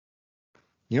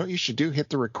You know what you should do? Hit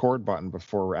the record button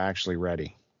before we're actually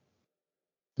ready.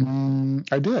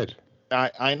 I did.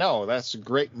 I know. That's a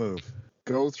great move.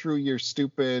 Go through your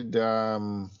stupid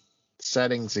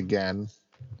settings again.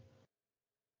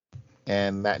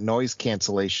 And that noise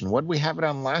cancellation. What did we have it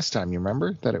on last time? You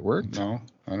remember that it worked? No,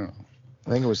 I don't know. I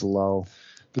think it was low.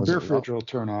 The beer filter will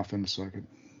turn off in a second.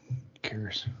 Who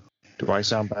cares? Do I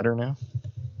sound better now?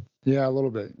 Yeah, a little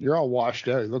bit. You're all washed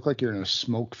out. You look like you're in a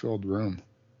smoke-filled room.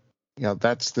 You know,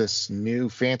 that's this new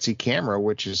fancy camera,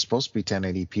 which is supposed to be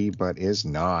 1080p, but is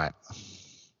not.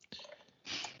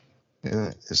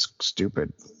 It's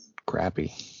stupid,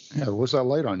 crappy. Yeah, what's that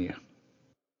light on you?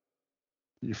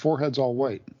 Your forehead's all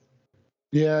white.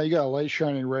 Yeah, you got a light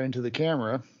shining right into the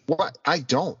camera. What? I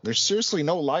don't. There's seriously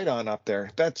no light on up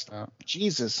there. That's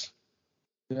Jesus.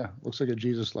 Yeah, looks like a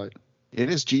Jesus light. It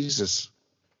is Jesus.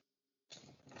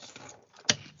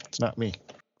 It's not me.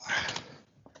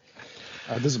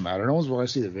 It doesn't matter. No one's going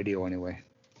to see the video anyway.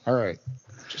 All right.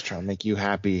 Just trying to make you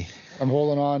happy. I'm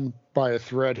holding on by a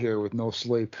thread here with no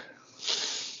sleep.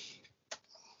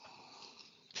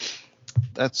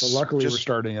 So luckily, we're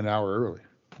starting an hour early.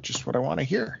 Just what I want to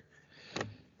hear.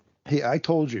 Hey, I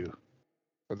told you.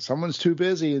 But someone's too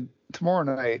busy tomorrow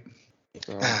night.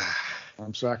 So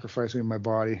I'm sacrificing my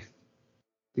body.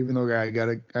 Even though I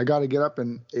gotta get up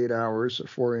in 8 hours at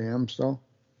 4 a.m. still.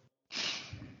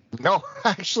 No,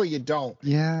 actually you don't.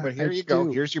 Yeah. But here you go.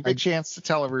 Here's your big chance to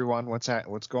tell everyone what's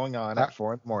going on at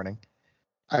 4 a.m.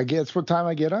 It's what time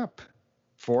I get up.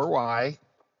 For why?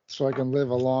 So I can live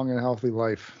a long and healthy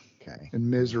life. Okay. In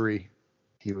misery.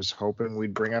 He was hoping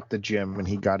we'd bring up the gym, and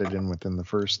he got it in within the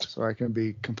first. So I can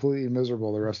be completely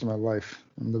miserable the rest of my life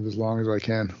and live as long as I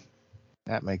can.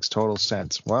 That makes total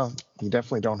sense. Well, you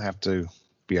definitely don't have to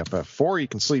be up at 4. You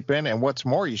can sleep in. And what's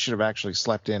more, you should have actually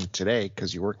slept in today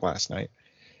because you worked last night.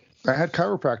 I had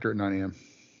chiropractor at 9 a.m.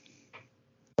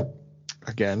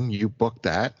 Again, you booked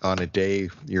that on a day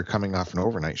you're coming off an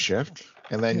overnight shift.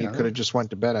 And then you could have just went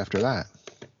to bed after that.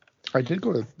 I did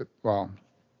go to,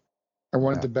 I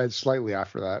went to bed slightly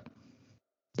after that.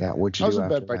 Yeah, what'd you do after that? I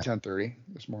was in bed by 10:30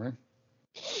 this morning.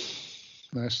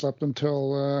 And I slept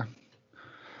until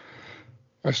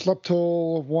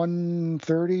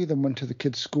 1:30, then went to the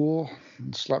kids' school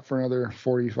and slept for another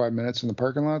 45 minutes in the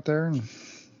parking lot there, and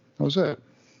that was it.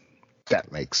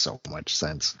 That makes so much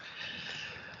sense.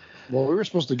 Well, we were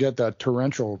supposed to get that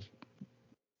torrential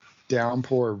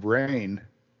downpour of rain,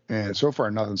 and so far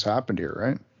nothing's happened here,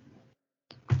 right?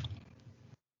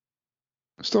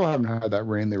 Still haven't had that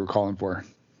rain they were calling for.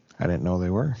 I didn't know they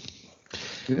were.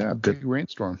 Yeah, big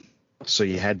rainstorm. So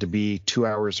you had to be 2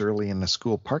 hours early in the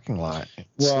school parking lot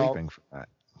sleeping for that.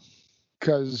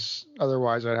 Because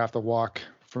otherwise I'd have to walk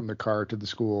from the car to the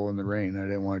school in the rain. I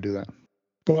didn't want to do that.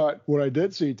 But what I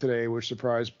did see today, which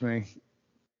surprised me,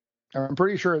 I'm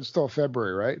pretty sure it's still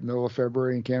February, right? Middle of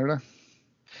February in Canada?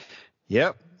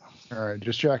 Yep. All right,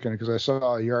 just checking because I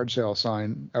saw a yard sale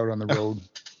sign out on the road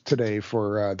today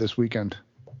for this weekend.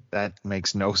 That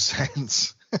makes no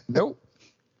sense. Nope.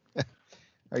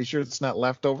 Are you sure it's not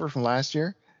leftover from last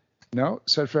year? No, it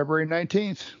said February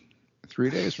 19th, 3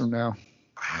 days from now.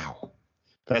 Wow.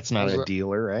 That's not a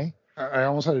dealer, eh? I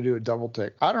almost had to do a double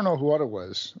take. I don't know what it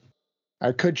was.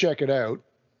 I could check it out,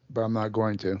 but I'm not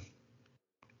going to.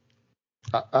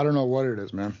 I don't know what it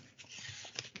is, man.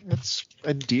 It's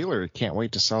a dealer. Can't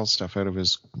wait to sell stuff out of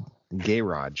his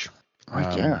garage.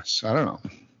 I guess. I don't know.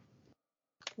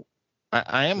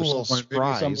 I am a little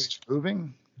surprised.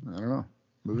 Moving? I don't know.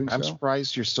 I'm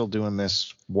surprised you're still doing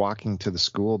this walking to the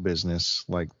school business.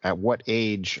 Like, at what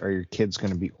age are your kids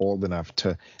going to be old enough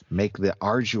to make the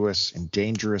arduous and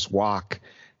dangerous walk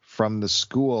from the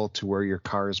school to where your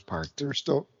car is parked? They're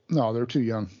too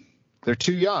young. They're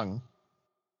too young.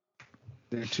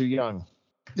 They're too young.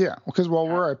 Yeah, because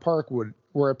where I park would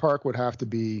have to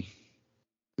be.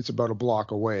 It's about a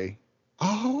block away.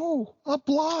 Oh, a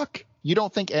block. You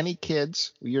don't think any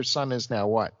kids? Your son is now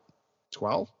what?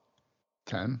 12?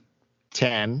 10.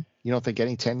 10. You don't think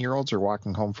any 10-year-olds are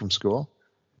walking home from school?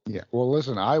 Yeah. Well,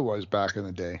 listen, I was back in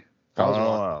the day. I was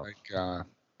walking,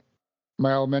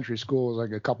 my elementary school was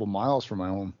like a couple miles from my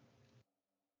home.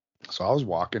 So I was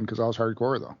walking because I was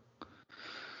hardcore, though.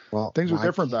 Well, things were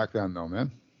different back then, though,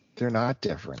 man. They're not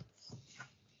different.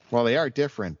 Well, they are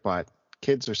different, but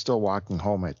kids are still walking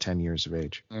home at 10 years of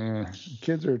age.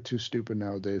 Kids are too stupid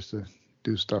nowadays to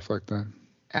do stuff like that.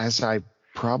 As I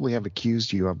probably have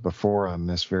accused you of before on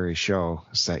this very show,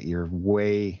 is that you're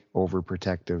way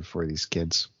overprotective for these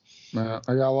kids. I got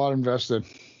a lot invested.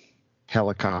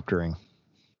 Helicoptering.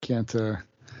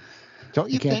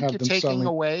 Don't you think you're taking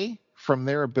away from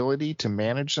their ability to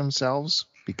manage themselves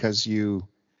because you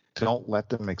Don't let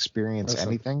them experience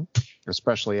anything,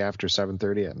 especially after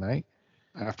 7:30 at night.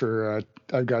 After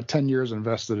I've got 10 years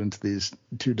invested into these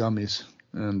two dummies,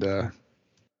 and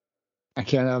I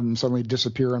can't have them suddenly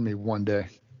disappear on me one day.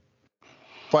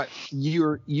 But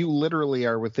you literally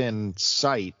are within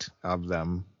sight of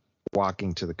them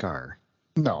walking to the car.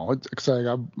 No, it's like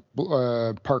I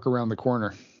park around the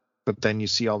corner. But then you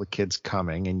see all the kids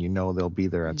coming, and you know they'll be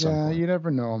there at some point. Yeah, you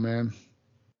never know, man.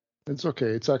 It's okay.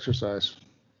 It's exercise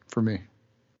for me.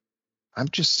 I'm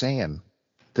just saying,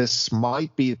 this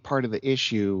might be part of the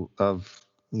issue of,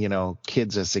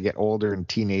 kids as they get older and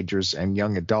teenagers and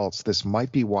young adults. This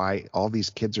might be why all these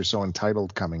kids are so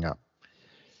entitled coming up,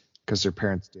 because their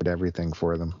parents did everything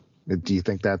for them. Do you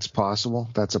think that's possible?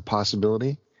 That's a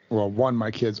possibility? Well,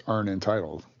 my kids aren't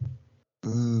entitled.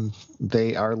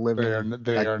 They are living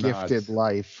a gifted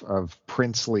life of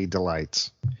princely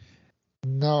delights.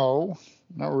 No,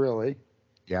 not really.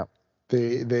 Yep.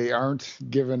 They aren't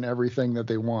given everything that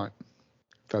they want.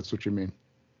 If that's what you mean.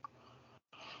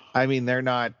 I mean, they're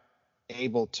not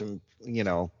able to,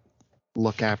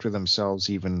 look after themselves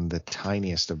even the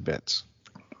tiniest of bits.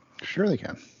 Sure they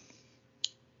can.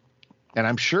 And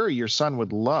I'm sure your son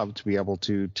would love to be able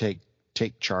to take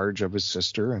charge of his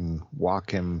sister and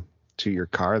walk him to your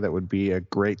car. That would be a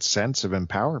great sense of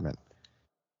empowerment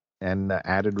and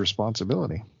added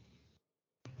responsibility.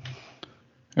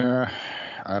 I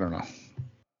don't know.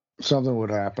 Something would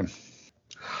happen.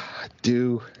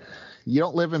 You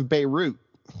don't live in Beirut.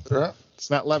 It's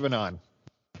not Lebanon.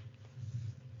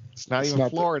 It's not even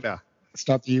Florida. It's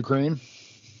not the Ukraine.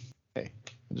 Hey,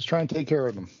 I'm just trying to take care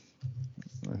of them.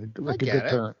 I get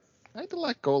it. I had to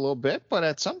let go a little bit, but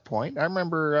at some point, I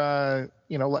remember,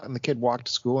 letting the kid walk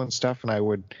to school and stuff,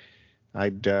 and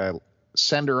I'd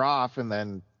send her off, and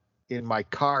then in my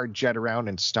car jet around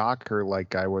and stalk her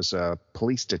like I was a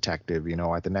police detective,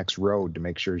 at the next road to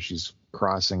make sure she's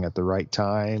crossing at the right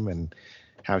time and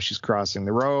how she's crossing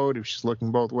the road, if she's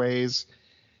looking both ways,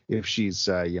 if she's,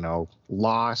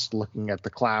 lost looking at the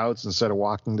clouds instead of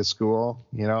walking to school.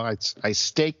 I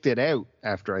staked it out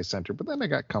after I sent her, but then I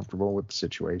got comfortable with the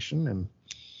situation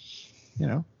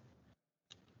and,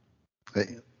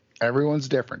 everyone's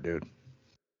different, dude.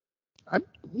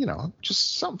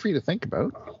 Just something for you to think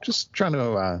about. Just trying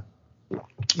to,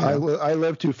 I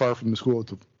live too far from the school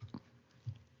to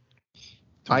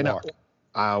I know.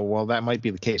 Well, that might be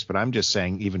the case, but I'm just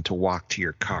saying even to walk to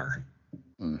your car.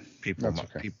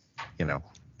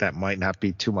 That might not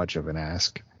be too much of an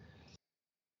ask.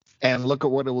 And look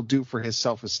at what it will do for his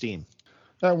self-esteem.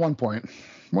 At one point,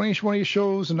 when he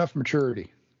shows enough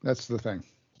maturity, that's the thing.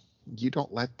 You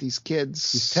don't let these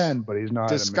kids. He's 10, but he's not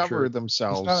discover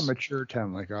themselves. He's not a mature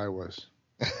 10 like I was.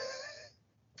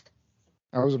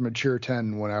 I was a mature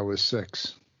 10 when I was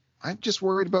 6. I'm just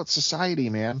worried about society,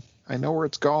 man. I know where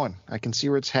it's going. I can see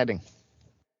where it's heading.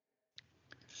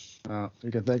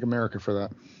 You can thank America for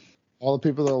that. All the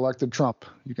people that elected Trump,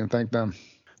 you can thank them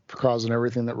for causing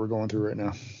everything that we're going through right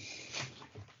now.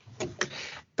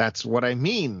 That's what I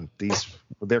mean.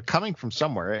 They're coming from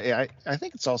somewhere. I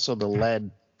think it's also the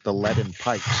lead in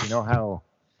pipes. You know how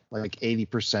like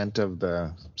 80% of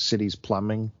the city's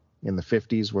plumbing in the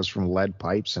 50s was from lead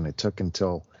pipes, and it took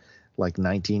until like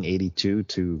 1982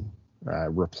 to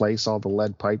replace all the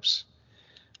lead pipes.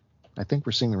 I think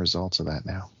we're seeing the results of that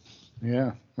now.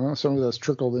 Yeah. Well, some of that's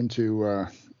trickled into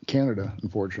Canada,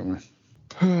 unfortunately.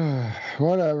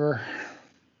 Whatever.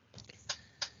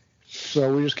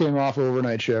 So we just came off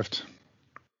overnight shift.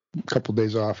 A couple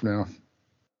days off now.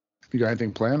 You got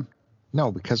anything planned?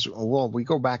 No, because we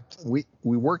go back. We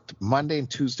worked Monday and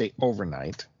Tuesday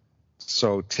overnight.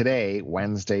 So today,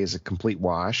 Wednesday, is a complete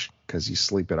wash because you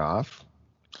sleep it off.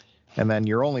 And then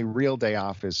your only real day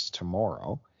off is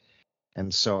tomorrow.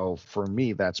 And so for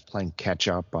me, that's playing catch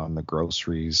up on the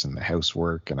groceries and the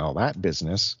housework and all that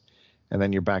business. And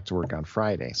then you're back to work on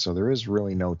Friday. So there is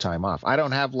really no time off. I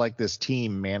don't have like this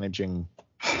team managing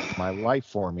my life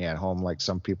for me at home like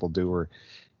some people do, or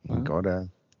go to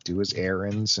do his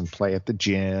errands and play at the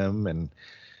gym and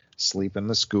sleep in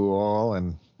the school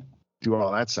and do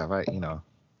all that stuff.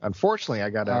 Unfortunately, I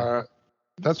got to.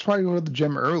 That's why I go to the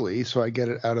gym early, so I get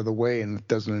it out of the way and it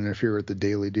doesn't interfere with the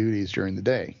daily duties during the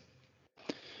day.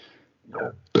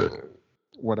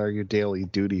 What are your daily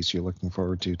duties you're looking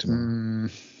forward to tomorrow?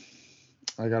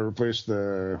 I got to replace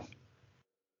the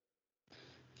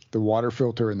water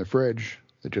filter in the fridge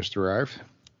that just arrived.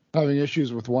 Having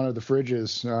issues with one of the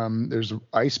fridges. There's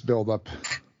ice buildup.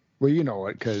 Well, you know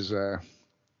it because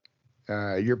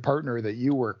your partner that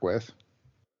you work with,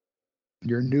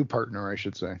 your new partner, I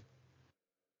should say,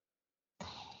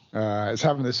 is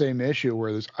having the same issue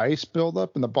where there's ice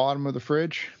buildup in the bottom of the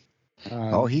fridge.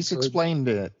 He's explained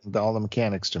all the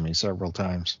mechanics to me several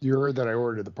times. You heard that I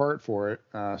ordered the part for it.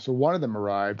 So one of them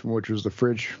arrived, which was the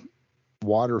fridge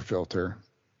water filter.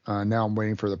 Now I'm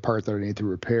waiting for the part that I need to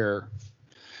repair.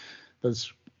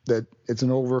 That it's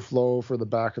an overflow for the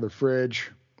back of the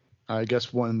fridge. I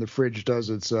guess when the fridge does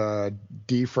its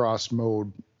defrost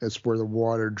mode, it's where the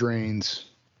water drains.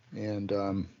 And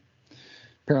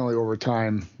apparently over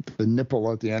time, the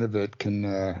nipple at the end of it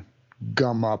can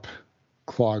gum up,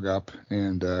 clog up,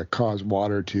 and cause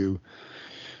water to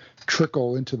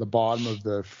trickle into the bottom of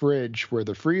the fridge where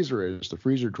the freezer is, the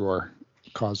freezer drawer,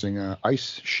 causing an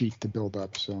ice sheet to build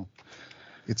up. So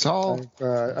it's all.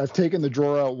 I've taken the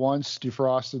drawer out once,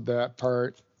 defrosted that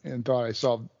part, and thought I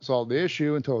solved the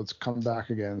issue until it's come back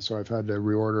again. So I've had to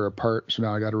reorder a part. So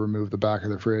now I got to remove the back of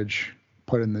the fridge,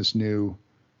 put in this new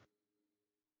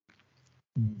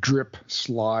drip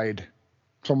slide.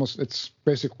 It's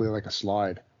basically like a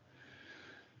slide.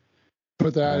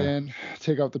 Put that in,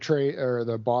 take out the tray or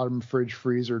the bottom fridge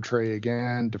freezer tray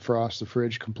again, defrost the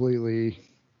fridge completely.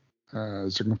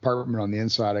 There's a compartment on the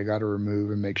inside I got to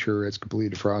remove and make sure it's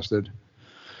completely defrosted.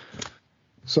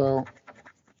 So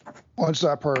once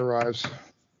that part arrives,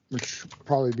 which will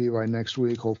probably be by next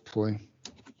week, hopefully,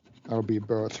 that'll be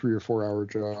about a 3 or 4 hour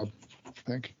job, I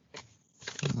think.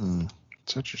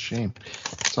 Such a shame.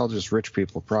 It's all just rich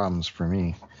people problems for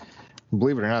me.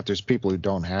 Believe it or not, there's people who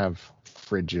don't have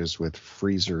fridges with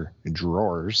freezer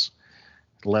drawers,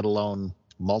 let alone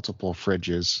multiple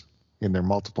fridges in their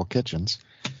multiple kitchens.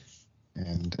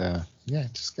 And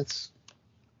it just gets.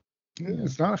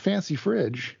 It's not a fancy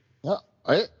fridge. No,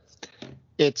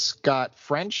 it's got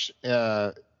French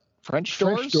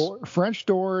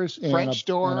doors, and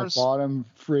a bottom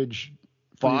fridge.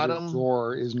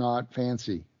 Drawer is not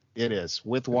fancy. It is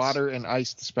with water and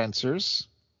ice dispensers,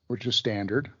 which is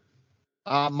standard.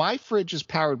 My fridge is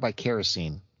powered by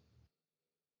kerosene,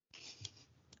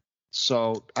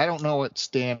 so I don't know what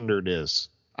standard is.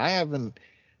 I have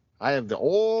the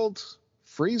old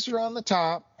freezer on the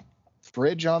top,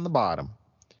 fridge on the bottom.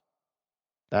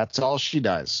 That's all she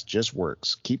does. Just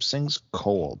works. Keeps things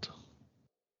cold.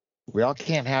 We all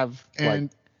can't have like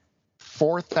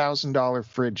 $4,000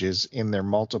 fridges in their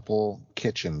multiple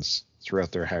kitchens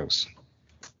throughout their house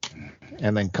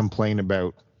and then complain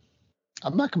about.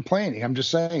 I'm not complaining. I'm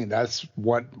just saying that's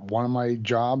what one of my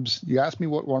jobs. You asked me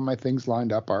what one of my things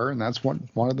lined up are, and that's what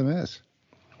one of them is.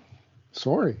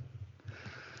 Sorry.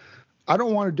 I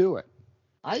don't want to do it.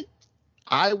 I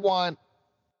want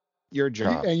your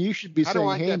job. And you should be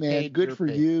saying, hey, man, good for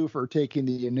you for taking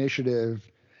the initiative,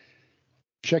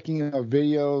 checking out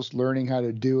videos, learning how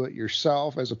to do it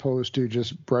yourself, as opposed to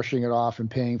just brushing it off and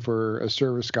paying for a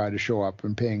service guy to show up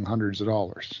and paying hundreds of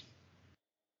dollars.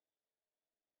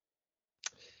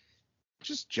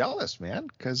 Just jealous, man,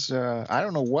 because I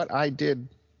don't know what I did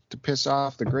to piss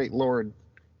off the great Lord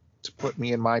to put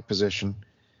me in my position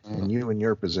and you in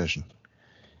your position.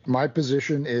 My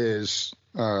position is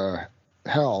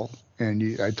hell,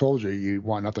 and I told you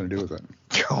want nothing to do with it.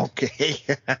 Okay.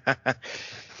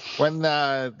 When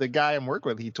the guy I'm working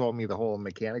with, he told me the whole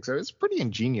mechanics. It's a pretty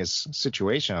ingenious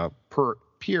situation.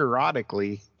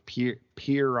 Periodically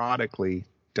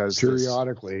does this.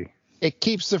 It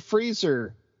keeps the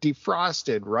freezer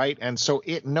defrosted, right? And so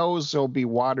it knows there'll be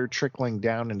water trickling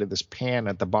down into this pan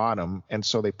at the bottom. And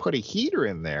so they put a heater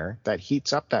in there that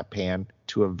heats up that pan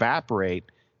to evaporate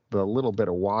the little bit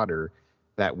of water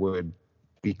that would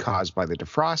be caused by the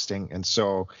defrosting. And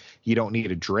so you don't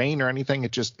need a drain or anything.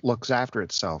 It just looks after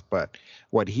itself. But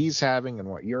what he's having and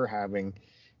what you're having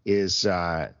is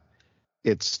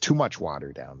it's too much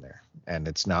water down there, and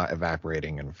it's not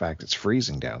evaporating. In fact, it's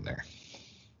freezing down there.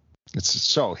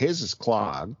 So his is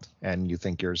clogged, and you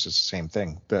think yours is the same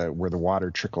thing. Where the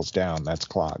water trickles down, that's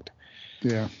clogged.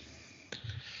 Yeah.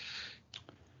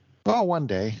 Well, one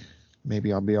day,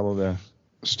 maybe I'll be able to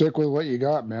stick with what you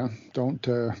got, man. Don't.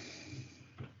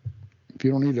 If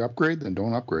you don't need to upgrade, then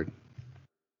don't upgrade.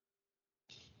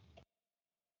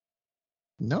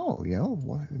 No,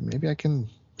 maybe I can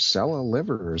sell a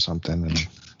liver or something and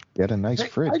get a nice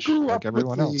fridge like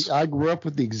everyone else. I grew up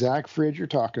with the exact fridge you're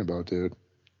talking about, dude.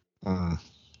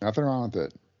 Nothing wrong with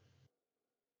it.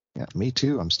 Yeah, me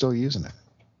too. I'm still using it.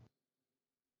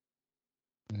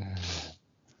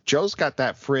 Joe's got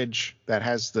that fridge that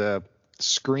has the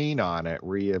screen on it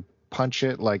where you punch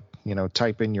it, like,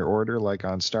 type in your order like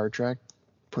on Star Trek,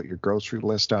 put your grocery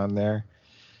list on there.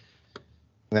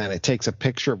 Then it takes a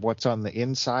picture of what's on the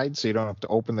inside, so you don't have to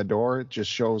open the door. It just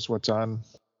shows what's on.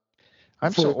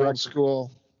 I'm so old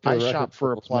school. I shop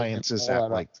for appliances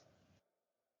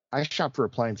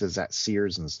at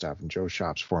Sears and stuff, and Joe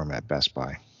shops for them at Best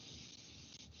Buy.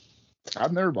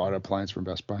 I've never bought an appliance from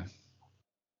Best Buy.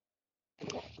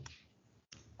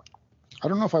 I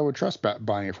don't know if I would trust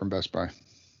buying it from Best Buy.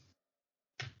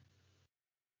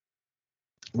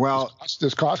 Well,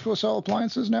 does Costco sell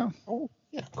appliances now? Oh,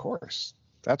 yeah, of course.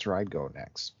 That's where I'd go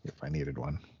next if I needed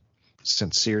one,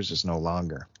 since Sears is no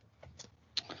longer.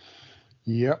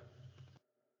 Yep.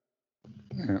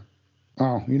 Yeah.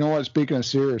 Oh, you know what? Speaking of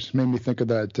Sears, made me think of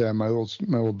that my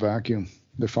old vacuum.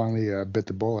 They finally bit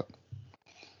the bullet.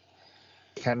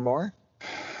 Kenmore?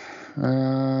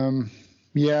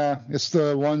 Yeah, it's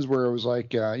the ones where it was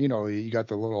like, you got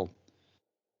the little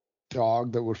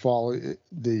dog that would follow,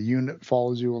 the unit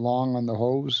follows you along on the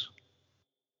hose.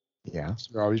 Yeah.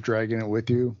 So you're always dragging it with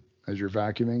you as you're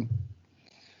vacuuming.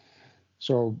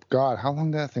 So, God, how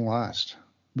long did that thing last?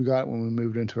 We got it when we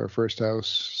moved into our first house.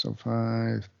 So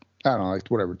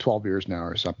 12 years now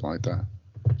or something like that.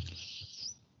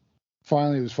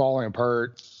 Finally, it was falling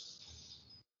apart.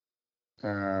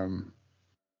 And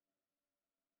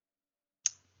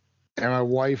my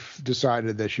wife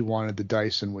decided that she wanted the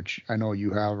Dyson, which I know you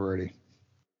have already.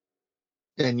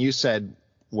 And you said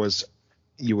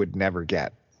you would never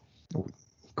get.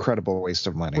 Incredible waste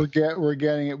of money. We're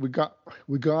getting it. We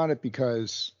got it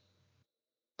because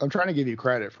I'm trying to give you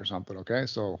credit for something. Okay,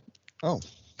 so. Oh,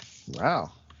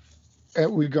 wow.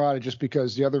 We got it just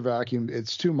because the other vacuum,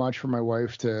 it's too much for my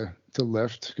wife to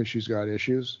lift because she's got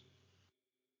issues.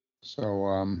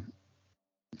 So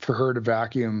for her to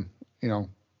vacuum,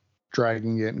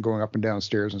 dragging it and going up and down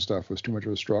stairs and stuff was too much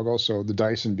of a struggle. So the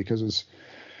Dyson, because it's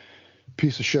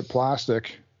piece of shit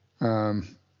plastic, it's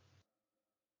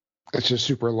just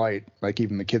super light. Like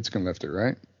even the kids can lift it,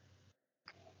 right?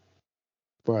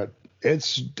 But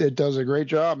it does a great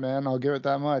job, man. I'll give it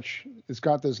that much. It's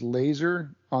got this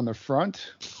laser on the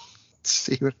front.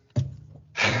 See what?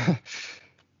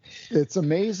 It's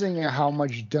amazing how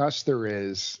much dust there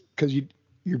is, because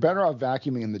you're better off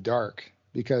vacuuming in the dark,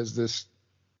 because this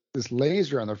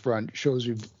laser on the front shows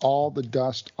you all the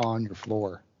dust on your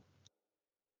floor.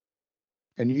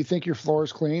 And you think your floor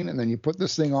is clean, and then you put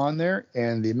this thing on there,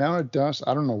 and the amount of dust,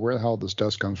 I don't know where the hell this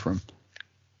dust comes from.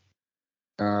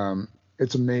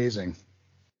 It's amazing.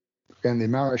 And the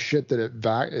amount of shit that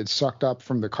it sucked up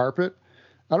from the carpet.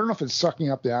 I don't know if it's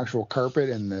sucking up the actual carpet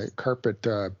and the carpet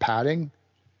padding.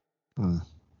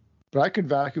 But I could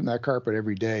vacuum that carpet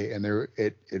every day, and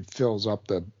it fills up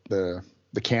the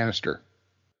canister.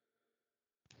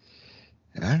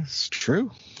 That's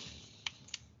true.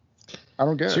 I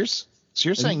don't get it. So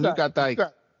you're saying you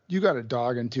got a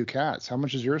dog and 2 cats. How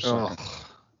much is yours? Oh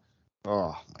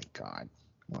my God.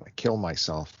 I want to kill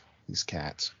myself. These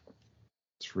cats.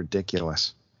 It's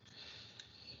ridiculous.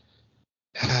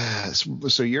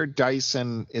 So your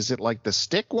Dyson, is it like the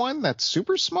stick one that's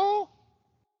super small?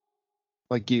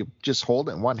 Like you just hold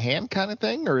it in one hand kind of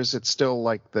thing? Or is it still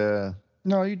like the...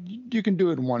 No, you can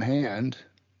do it in one hand.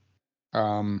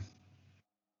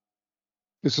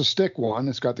 It's a stick one.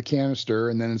 It's got the canister,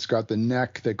 and then it's got the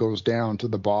neck that goes down to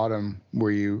the bottom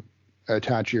where you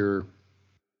attach your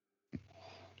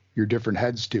different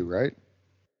heads to, right?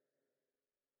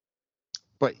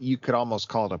 But you could almost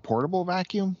call it a portable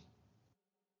vacuum?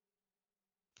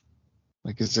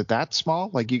 Like, is it that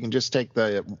small? Like you can just take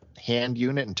the hand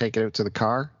unit and take it out to the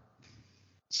car?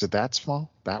 Is it that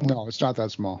small? That one? No, it's not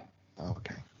that small. Oh,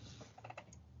 okay.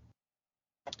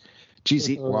 Geez,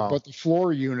 but the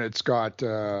floor unit's got,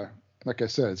 like I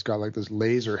said, it's got like this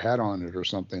laser head on it or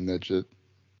something that just,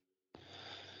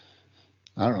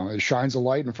 I don't know, it shines a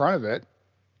light in front of it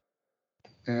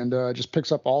and just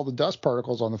picks up all the dust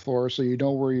particles on the floor, so you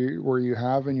know where you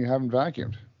have and you haven't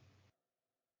vacuumed.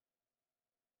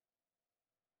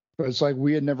 But it's like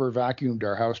we had never vacuumed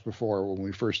our house before when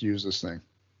we first used this thing.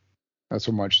 That's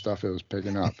how much stuff it was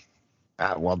picking up.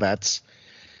 Well, that's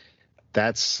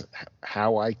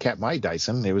how I kept my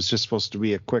Dyson. It was just supposed to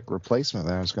be a quick replacement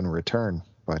that I was going to return,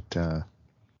 but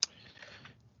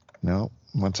no.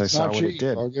 Once I saw what it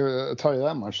did, I'll tell you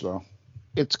that much though.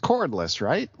 It's cordless,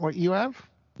 right? What you have?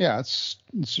 Yeah, it's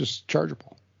just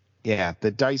chargeable. Yeah,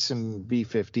 the Dyson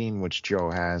V15, which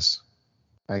Joe has,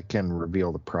 I can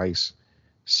reveal the price,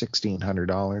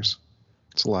 $1,600.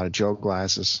 It's a lot of Joe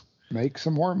glasses. Make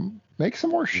some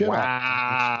more shit.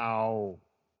 Wow.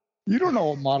 You don't know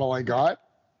what model I got.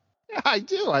 Yeah, I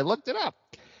do. I looked it up.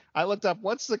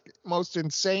 What's the most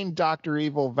insane Dr.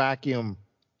 Evil vacuum,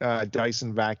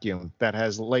 Dyson vacuum that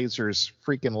has freaking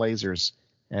lasers.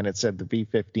 And it said the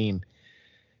V15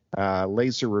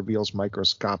 laser reveals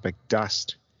microscopic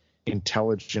dust,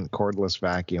 intelligent cordless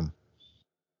vacuum.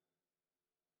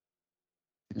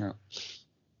 Yeah.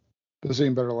 This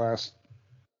thing better last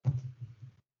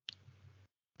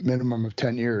minimum of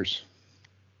 10 years.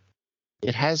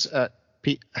 It has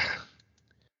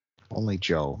only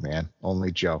Joe, man.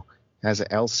 Only Joe has an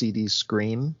LCD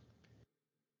screen,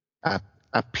 a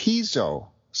piezo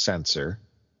sensor.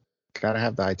 Got to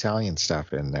have the Italian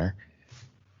stuff in there.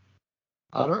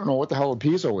 I don't know what the hell a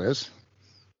piezo is.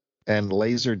 And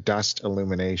laser dust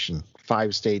illumination,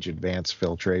 5-stage advanced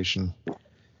filtration.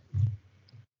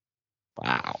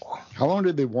 Wow. How long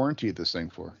did they warranty this thing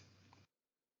for?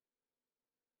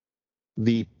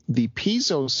 The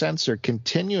piezo sensor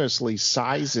continuously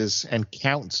sizes and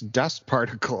counts dust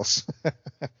particles.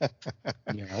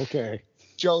 Yeah, okay.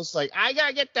 Joe's like, I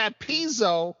gotta get that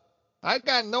piezo. I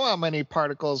gotta know how many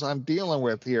particles I'm dealing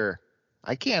with here.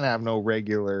 I can't have no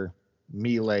regular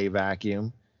Miele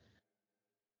vacuum.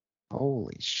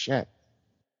 Holy shit.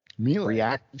 Miele?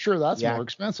 I'm sure that's more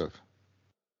expensive.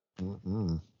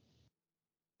 Mm-mm.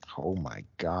 Oh my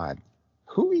God.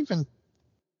 Who even?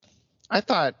 I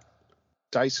thought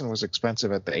Dyson was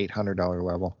expensive at the $800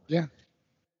 level. Yeah.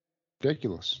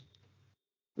 Ridiculous.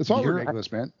 It's all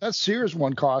ridiculous, man. That Sears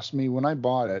one cost me when I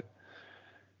bought it,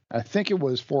 I think it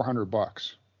was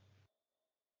 $400.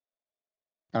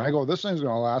 And I go, this thing's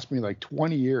going to last me like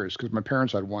 20 years because my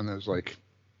parents had one that was like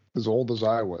as old as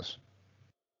I was.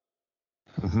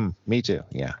 Mm-hmm. Me too.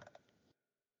 Yeah.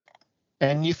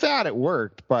 And you thought it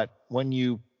worked, but when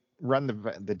you run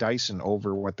the Dyson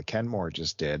over what the Kenmore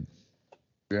just did,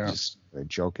 just a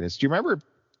joke it is. Do you remember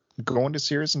going to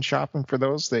Sears and shopping for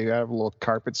those? They have a little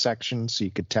carpet section so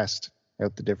you could test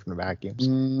out the different vacuums.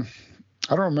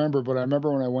 I don't remember, but I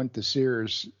remember when I went to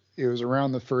Sears, it was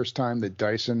around the first time that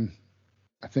Dyson,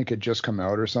 I think, had just come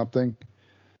out or something.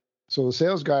 So the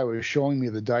sales guy was showing me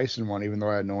the Dyson one, even though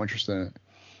I had no interest in it.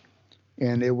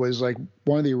 And it was like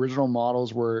one of the original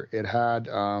models where it had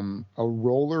a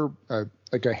roller,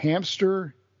 like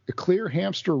a clear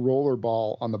hamster roller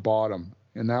ball on the bottom,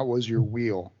 and that was your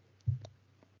wheel.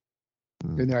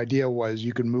 And the idea was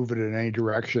you could move it in any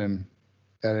direction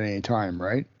at any time,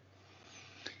 right?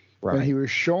 Right. And he was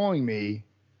showing me,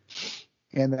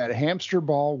 and that hamster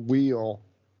ball wheel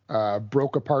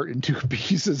broke apart in 2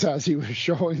 pieces as he was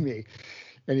showing me,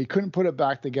 and he couldn't put it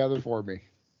back together for me.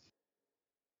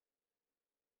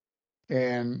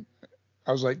 And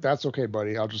I was like, "That's okay,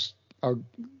 buddy. I'll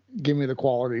give me the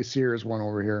quality Sears one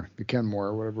over here, the Kenmore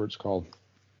or whatever it's called."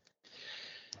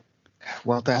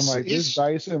 Well, that's I'm like, this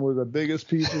Dyson was the biggest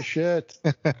piece of shit.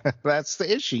 That's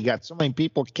the issue. You got so many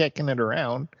people kicking it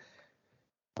around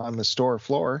on the store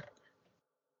floor.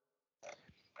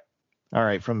 All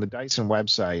right, from the Dyson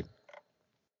website,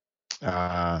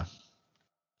 the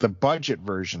budget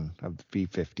version of the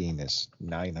V15 is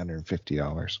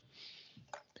 $950.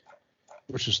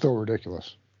 Which is still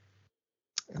ridiculous.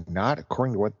 Not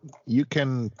according to what you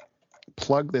can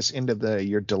plug this into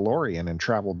your DeLorean and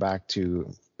travel back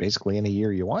to basically any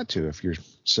year you want to if you're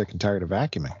sick and tired of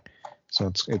vacuuming.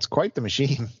 So it's quite the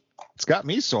machine. It's got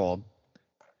me sold.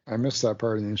 I missed that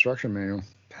part of the instruction manual.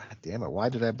 God damn it. Why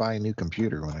did I buy a new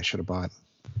computer when I should have bought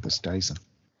this Dyson?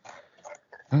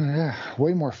 Oh, yeah.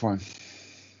 Way more fun.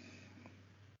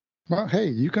 Well, hey,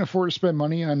 you can afford to spend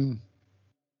money on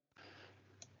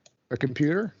a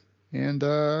computer, and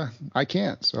I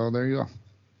can't. So there you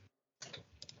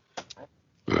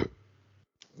go.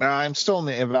 I'm still in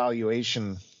the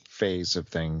evaluation phase of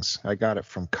things. I got it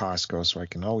from Costco, so I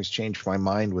can always change my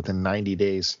mind within 90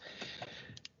 days.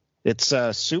 It's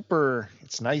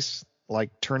it's nice,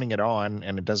 like turning it on,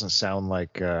 and it doesn't sound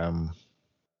like,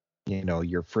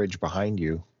 your fridge behind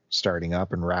you starting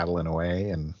up and rattling away.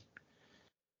 And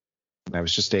I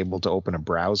was just able to open a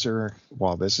browser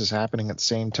while this is happening at the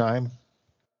same time.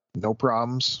 No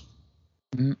problems.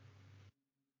 Mm-hmm.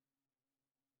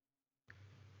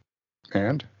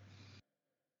 And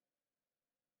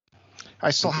I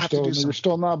still have to do some. You're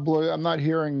still not I'm not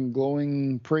hearing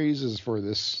glowing praises for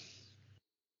this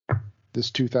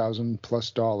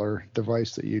 $2,000+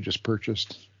 device that you just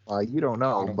purchased. You don't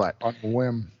know, but on a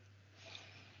whim.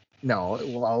 No,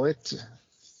 well,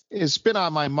 it's been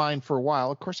on my mind for a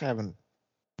while. Of course, I haven't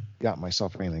got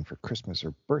myself anything for Christmas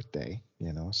or birthday,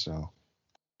 so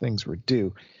things were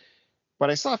due. But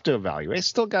I still have to evaluate. I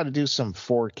still got to do some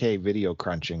 4K video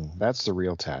crunching. That's the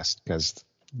real test, because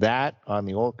that on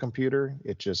the old computer,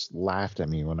 it just laughed at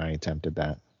me when I attempted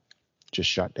that. Just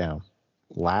shut down.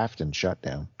 Laughed and shut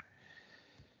down.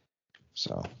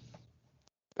 So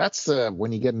that's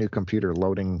when you get a new computer,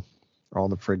 loading all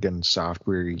the friggin'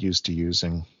 software you're used to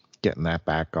using, getting that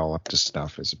back all up to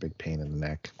snuff is a big pain in the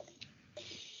neck.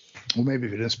 Well, maybe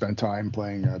if you didn't spend time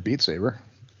playing Beat Saber,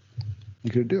 you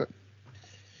could do it.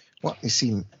 Well, you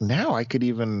see, now I could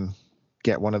even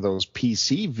get one of those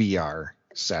PC VR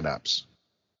setups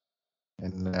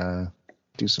and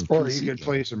Do some Or PC you could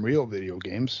play some real video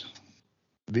games.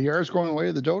 VR is going away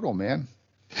to the dodo, man.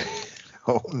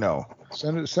 Oh no.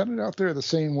 Send it out there the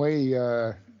same way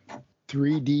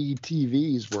 3D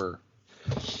TVs were.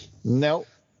 No.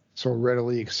 So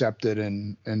readily accepted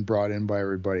and brought in by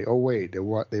everybody. Oh wait, they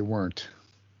weren't.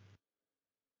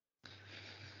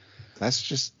 That's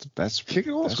kick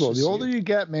it old school. The older you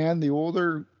get, man,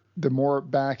 the more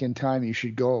back in time you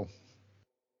should go.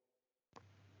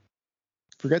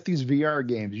 Forget these VR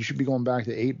games. You should be going back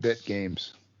to 8-bit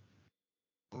games.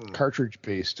 Cartridge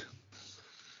based.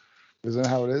 Isn't that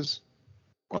how it is?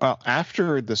 Well,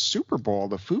 after the Super Bowl,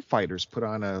 the Foo Fighters put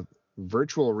on a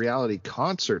virtual reality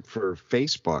concert for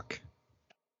Facebook,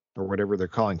 or whatever they're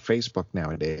calling Facebook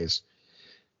nowadays.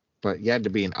 But you had to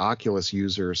be an Oculus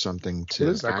user or something to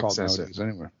what is that access called nowadays, it.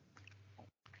 Anyway.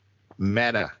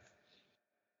 Meta.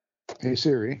 Hey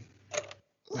Siri.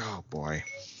 Oh boy.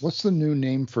 What's the new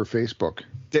name for Facebook?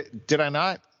 Did I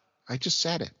not? I just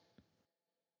said it.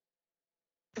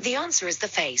 The answer is the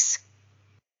face.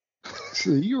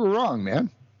 So you were wrong,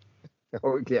 man.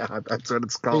 Oh yeah, that's what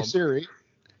it's called. Hey Siri.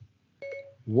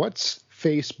 What's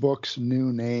Facebook's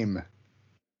new name?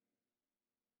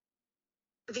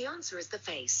 The answer is the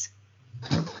face.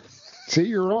 See,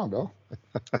 you're wrong, though.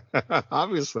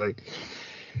 Obviously.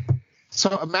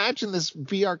 So imagine this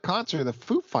VR concert of the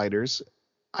Foo Fighters.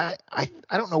 I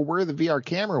don't know where the VR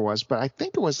camera was, but I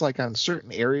think it was like on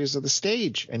certain areas of the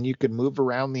stage, and you could move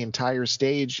around the entire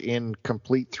stage in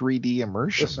complete 3D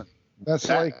immersion. Listen, that's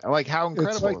like how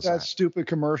incredible it's like is that stupid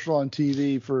commercial on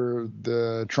TV for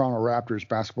the Toronto Raptors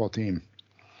basketball team,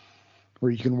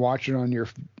 where you can watch it on your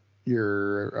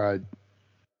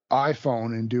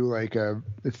iPhone and do like a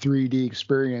 3D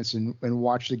experience and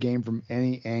watch the game from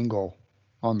any angle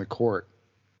on the court.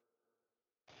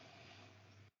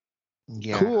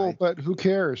 Yeah, cool, but who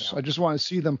cares? I just want to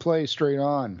see them play straight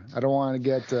on. I don't want to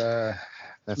get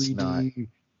that's 3D.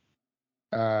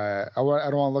 I don't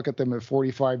want to look at them at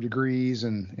 45 degrees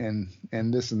and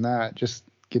this and that. Just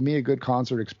give me a good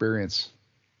concert experience.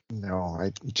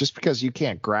 No, just because you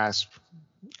can't grasp.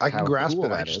 I can grasp cool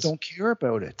it. I just don't care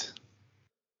about it.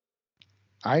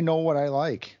 I know what I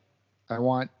like. I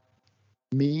want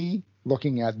me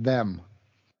looking at them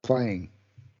playing.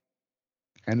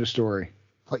 End of story.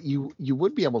 But you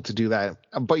would be able to do that,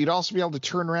 but you'd also be able to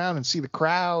turn around and see the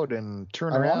crowd and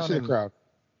turn around. I want to see the crowd.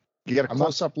 You get a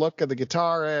close-up look at the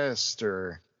guitarist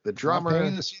or the drummer. I'm not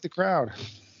paying to see the crowd.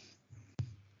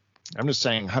 I'm just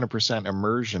saying 100%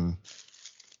 immersion.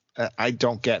 I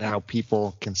don't get how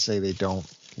people can say they don't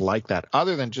like that,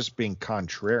 other than just being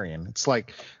contrarian. It's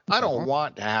like, I don't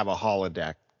want to have a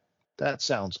holodeck. That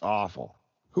sounds awful.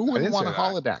 Who wouldn't want a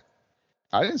holodeck?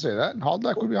 I didn't say that.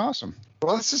 Holodeck would be awesome.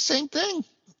 Well, it's the same thing,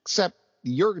 except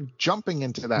you're jumping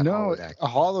into that holodeck. A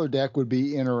holodeck would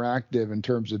be interactive in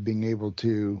terms of being able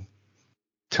to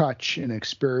touch and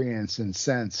experience and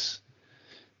sense.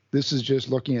 This is just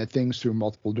looking at things through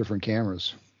multiple different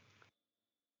cameras.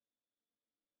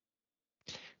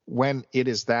 When it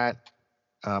is that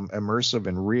immersive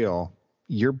and real,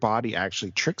 your body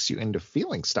actually tricks you into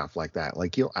feeling stuff like that.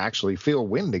 Like you'll actually feel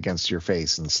wind against your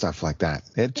face and stuff like that.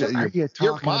 What are you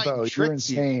talking about? You're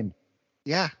insane.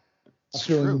 Yeah.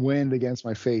 Feeling wind against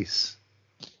my face.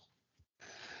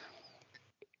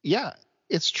 Yeah,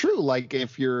 it's true. Like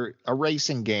if you're a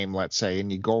racing game, let's say,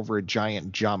 and you go over a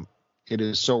giant jump, it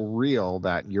is so real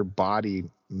that your body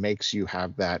makes you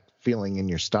have that feeling in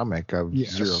your stomach of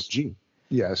 0G.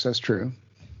 Yes, that's true.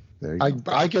 There you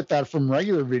go. I get that from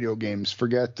regular video games.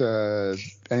 Forget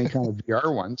any kind of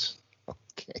VR ones.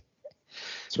 Okay.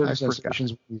 Certain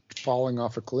sensations, falling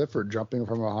off a cliff or jumping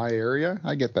from a high area.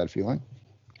 I get that feeling.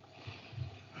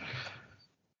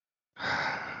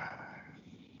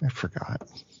 I forgot.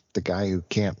 The guy who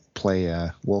can't play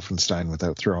Wolfenstein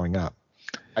without throwing up.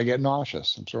 I get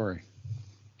nauseous. I'm sorry.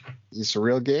 He's a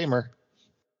real gamer.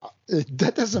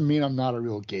 That doesn't mean I'm not a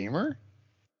real gamer.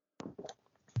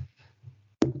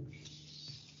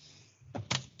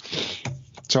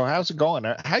 So how's it going?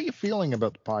 How are you feeling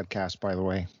about the podcast, by the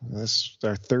way? This is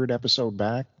our third episode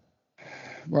back.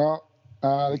 Well,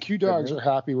 the Q Dogs are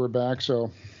happy we're back,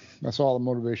 so that's all the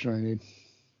motivation I need.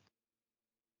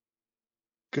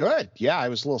 Good. Yeah, I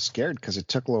was a little scared because it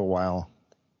took a little while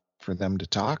for them to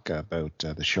talk about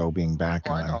the show being back.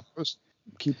 I know.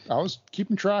 I was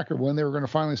keeping track of when they were going to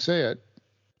finally say it,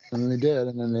 and then they did,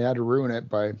 and then they had to ruin it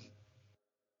by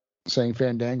saying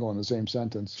Fandango in the same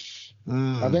sentence.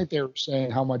 I think they were saying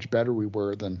how much better we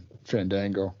were than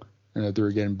Fandango, and that they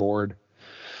were getting bored.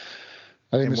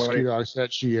 I think Mrs. Q-Dog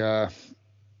said she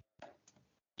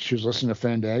was listening to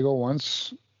Fandango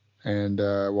once, and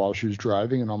while she was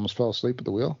driving, and almost fell asleep at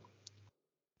the wheel.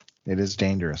 It is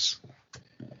dangerous.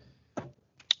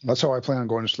 That's how I plan on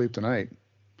going to sleep tonight.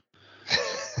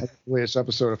 Latest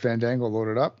episode of Fandango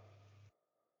loaded up.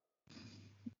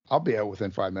 I'll be out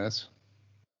within 5 minutes.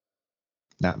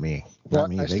 Not me.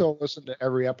 But I still listen to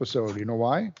every episode. You know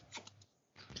why?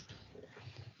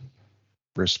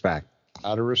 Respect.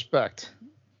 Out of respect.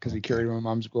 Because he carried my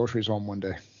mom's groceries home one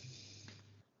day.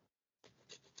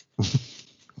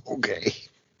 Okay.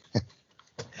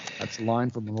 That's a line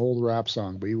from an old rap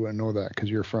song, but you wouldn't know that because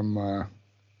you're from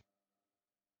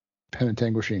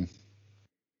Penetanguishene.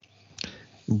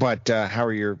 But how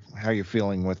are you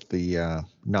feeling with the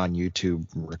non-YouTube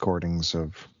recordings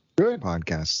of Good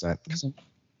podcasts?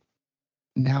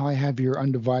 Now I have your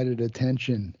undivided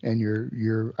attention,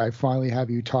 and I finally have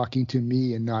you talking to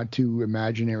me and not to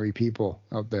imaginary people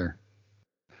out there.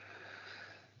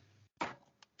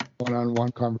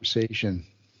 One-on-one conversation.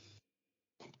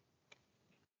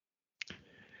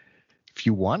 If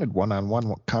you wanted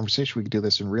one-on-one conversation, we could do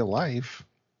this in real life,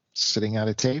 sitting at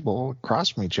a table across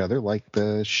from each other, like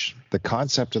the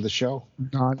concept of the show.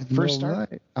 Not at first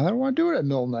night. I don't want to do it at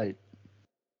middle night.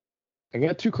 I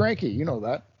get too cranky. You know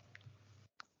that.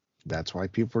 That's why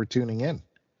people are tuning in.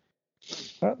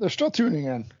 They're still tuning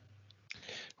in.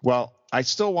 Well, I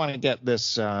still want to get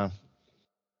this.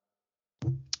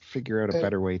 Figure out a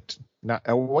better way to not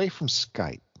away from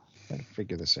Skype. Gotta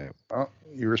figure this out. Oh,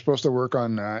 you were supposed to work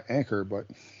on Anchor, but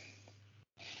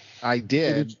I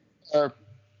did.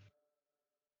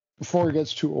 Before it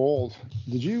gets too old,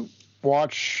 did you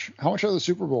watch? How much of the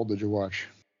Super Bowl did you watch?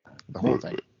 The whole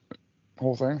thing.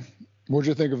 Whole thing. What did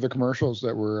you think of the commercials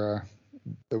that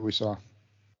we saw?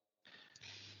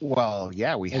 Well,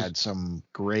 yeah, we had some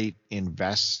great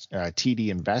TD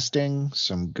investing,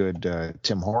 some good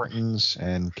Tim Hortons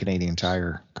and Canadian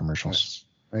Tire commercials.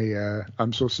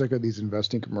 I'm so sick of these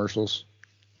investing commercials.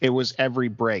 It was every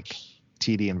break,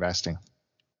 TD investing.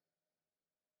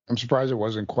 I'm surprised it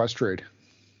wasn't Questrade.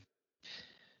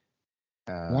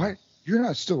 Why? You're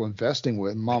not still investing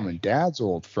with mom and dad's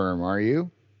old firm, are you?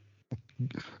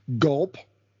 Gulp.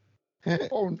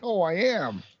 Oh, no, I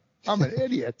am. I'm an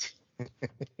idiot.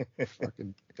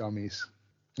 Fucking dummies.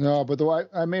 No, but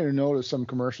I made a note of some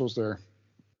commercials there.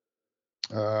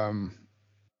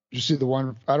 You see the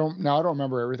one? I don't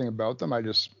remember everything about them. I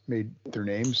just made their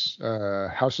names.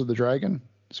 House of the Dragon.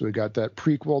 So we got that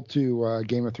prequel to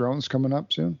Game of Thrones coming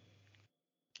up soon.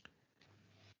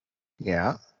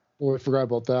 Yeah. Well, I forgot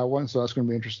about that one, so that's going to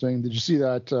be interesting. Did you see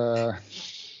that?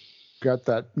 Got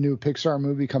that new Pixar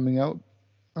movie coming out,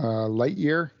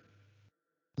 Lightyear.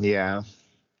 Yeah.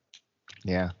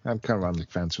 Yeah, I'm kind of on the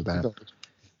fence with that.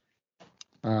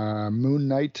 Moon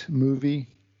Knight movie.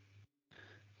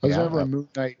 I was never a Moon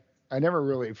Knight. I never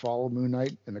really followed Moon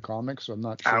Knight in the comics, so I'm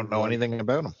not sure. I don't know anything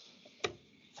about him.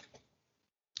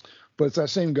 But it's that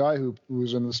same guy who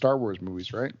was in the Star Wars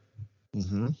movies, right?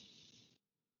 Mm-hmm.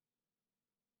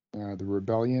 The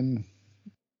Rebellion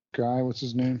guy, what's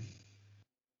his name?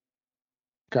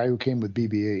 Guy who came with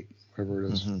BB-8, whatever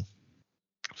it is. Mm-hmm.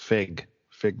 Fig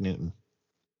Newton.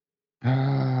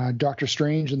 Doctor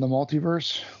Strange in the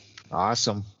Multiverse.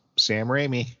 Awesome. Sam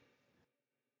Raimi.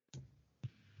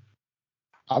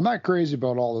 I'm not crazy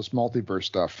about all this multiverse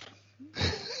stuff.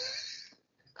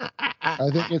 I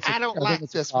don't like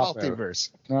this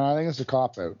multiverse. No, I think it's a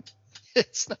cop out.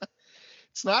 It's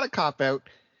not a cop out.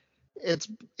 It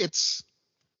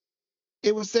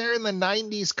was there in the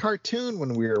 90s cartoon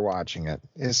when we were watching it.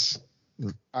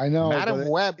 I know. Madam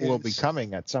Web will be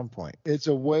coming at some point. It's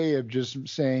a way of just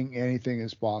saying anything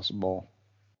is possible.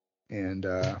 And,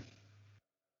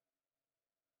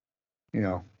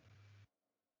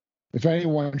 if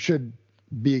anyone should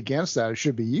be against that, it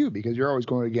should be you, because you're always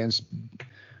going against,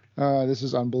 this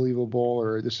is unbelievable,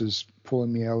 or this is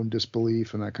pulling me out in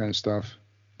disbelief and that kind of stuff.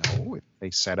 No,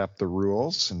 they set up the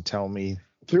rules and tell me.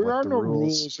 There are no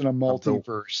rules in a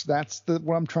multiverse. That's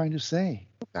what I'm trying to say.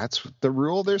 That's the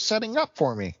rule they're setting up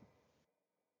for me.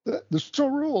 There's no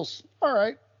rules. All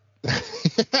right.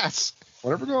 Yes.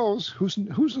 Whatever goes. Who's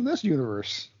in this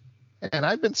universe? And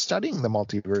I've been studying the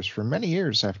multiverse for many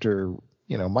years after,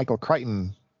 Michael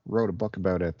Crichton wrote a book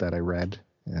about it that I read,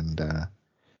 and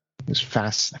it was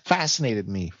fascinated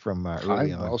me from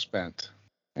early on. Well spent.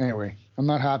 Anyway, I'm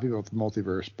not happy about the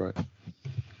multiverse, but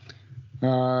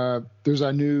there's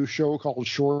a new show called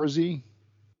Shoresy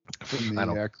from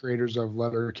the creators of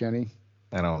Letterkenny.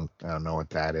 I don't know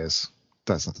what that is.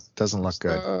 Doesn't look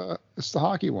good. It's the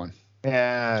hockey one.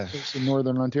 Yeah. It's in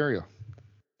Northern Ontario.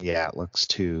 Yeah, it looks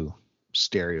too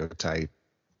stereotype.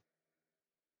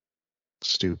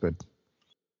 Stupid.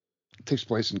 It takes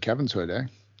place in Kevin's Hood, eh?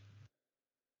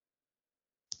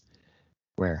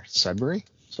 Where? Sudbury?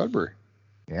 Sudbury.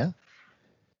 Yeah.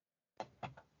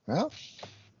 Well,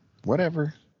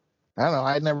 whatever. I don't know.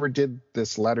 I never did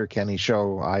this Letterkenny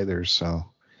show either, so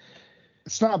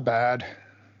It's not bad.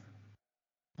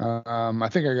 I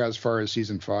think I got as far as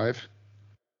season 5.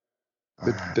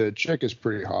 The chick is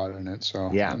pretty hot in it,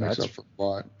 so yeah, that makes up for a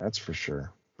lot. That's for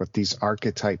sure. But these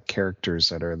archetype characters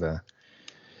that are the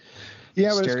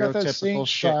but it's got that same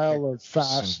style of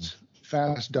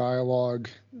fast dialogue,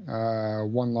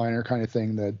 one-liner kind of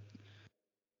thing that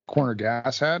Corner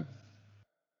Gas had.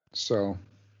 So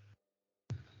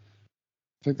I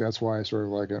think that's why I sort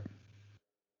of like it.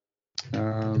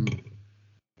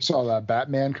 Saw that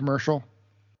Batman commercial.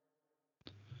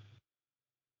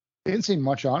 Didn't see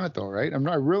much on it though, right? I'm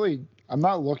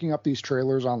not looking up these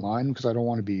trailers online because I don't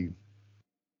want to be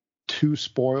too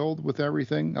spoiled with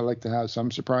everything. I like to have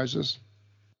some surprises.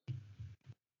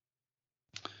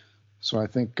 So I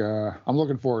think I'm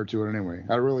looking forward to it anyway.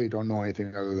 I really don't know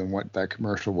anything other than what that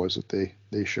commercial was that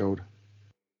they showed.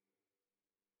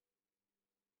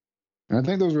 And I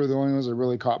think those were the only ones that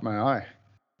really caught my eye.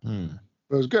 It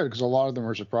was good because a lot of them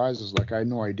were surprises. Like I had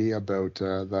no idea about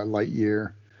that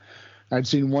Lightyear. I'd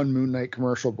seen one Moon Knight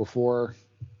commercial before.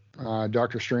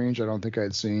 Doctor Strange, I don't think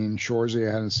I'd seen. Shorzy,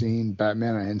 I hadn't seen.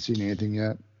 Batman, I hadn't seen anything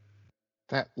yet.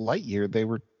 That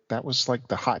Lightyear, that was like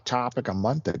the hot topic a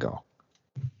month ago.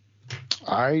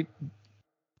 I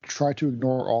try to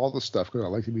ignore all the stuff because I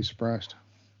like to be surprised.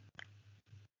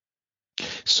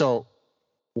 So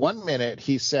 1 minute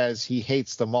he says he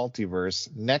hates the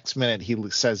multiverse. Next minute he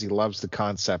says he loves the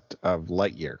concept of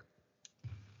Lightyear.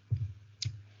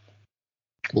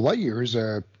 Well, Lightyear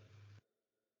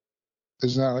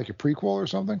isn't that like a prequel or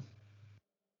something?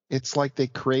 It's like they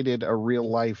created a real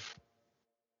life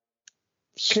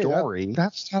story.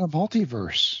 That's not a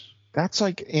multiverse. That's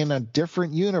like in a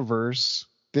different universe.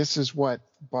 This is what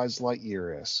Buzz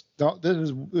Lightyear is. No,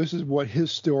 this is what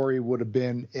his story would have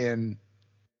been in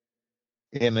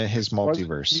his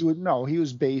multiverse. He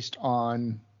was based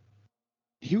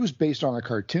on a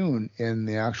cartoon in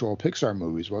the actual Pixar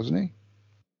movies, wasn't he?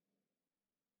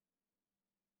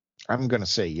 I'm going to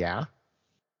say yeah.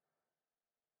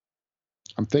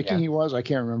 I'm thinking he was. I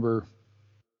can't remember.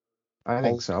 I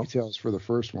think so. Details for the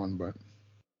first one, but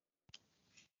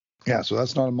yeah, so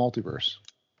that's not a multiverse.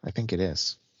 I think it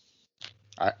is.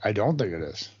 I don't think it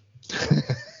is.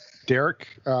 Derek,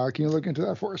 can you look into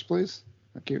that for us, please?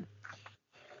 Thank you.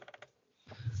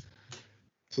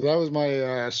 So that was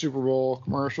my Super Bowl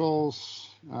commercials,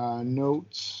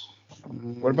 notes.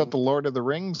 What about the Lord of the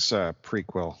Rings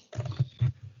prequel?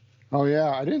 Oh yeah,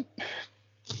 I didn't.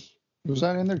 Was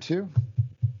that in there too?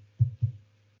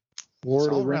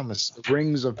 Lord of the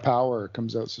Rings of Power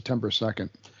comes out September 2nd.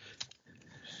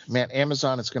 Man,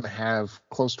 Amazon is going to have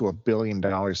close to $1 billion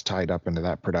tied up into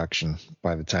that production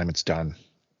by the time it's done.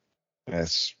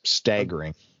 That's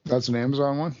staggering. That's an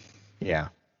Amazon one? Yeah.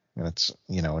 And that's,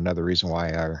 another reason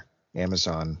why our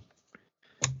Amazon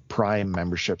Prime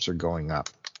memberships are going up.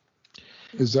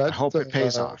 I hope it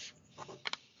pays off.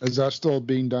 Is that still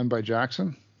being done by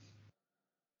Jackson?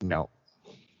 No.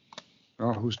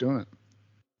 Oh, who's doing it?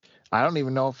 I don't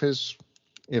even know if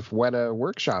Weta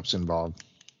Workshop's involved.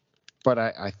 But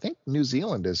I think New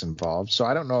Zealand is involved, so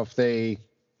I don't know if I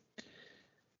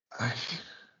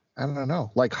don't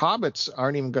know. Like Hobbits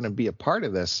aren't even going to be a part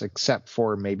of this, except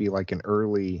for maybe like an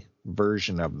early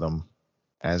version of them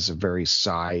as a very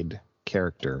side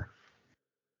character.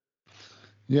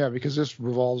 Yeah, because this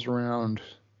revolves around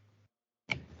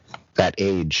that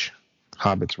age.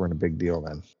 Hobbits weren't a big deal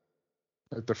then.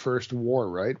 Like the first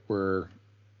war, right? Where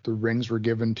the rings were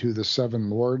given to the 7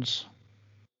 lords.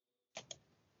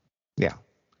 Yeah.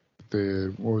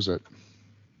 What was it?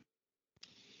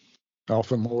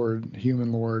 Elfin Lord,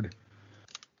 Human Lord.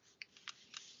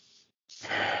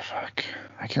 Fuck.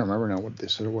 I can't remember now what they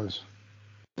said it was.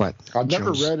 But I've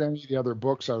never read any of the other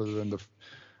books other than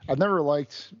I've never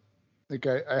liked, like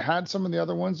I had some of the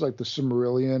other ones, like the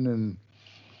Silmarillion and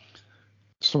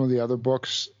some of the other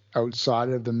books outside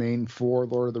of the main 4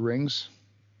 Lord of the Rings,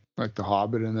 like The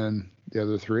Hobbit and then the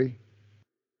other 3.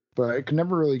 But I could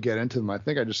never really get into them. I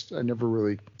think I never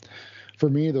really, for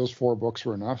me, those 4 books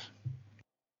were enough.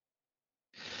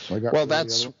 So I got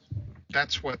that's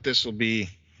what this will be,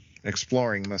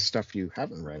 exploring the stuff you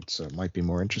haven't read. So it might be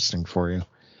more interesting for you.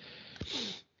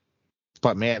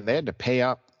 But man, they had to pay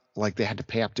up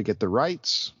to get the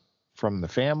rights from the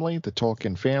family, the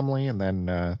Tolkien family, and then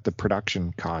the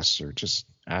production costs are just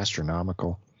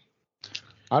astronomical.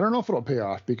 I don't know if it'll pay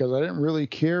off because I didn't really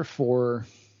care for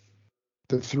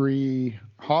the 3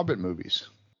 Hobbit movies.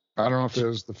 I don't know if it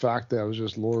was the fact that I was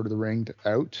just Lord of the Rings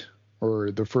out,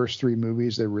 or the first 3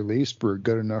 movies they released were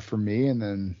good enough for me, and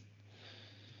then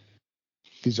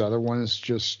these other ones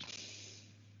just.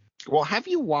 Well, have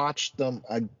you watched them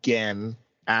again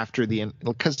after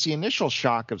because the initial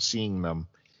shock of seeing them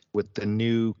with the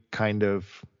new kind of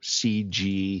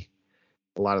CG,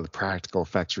 a lot of the practical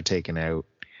effects were taken out.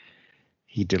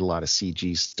 He did a lot of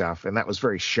CG stuff, and that was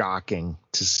very shocking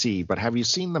to see. But have you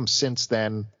seen them since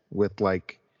then with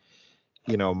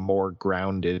more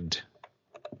grounded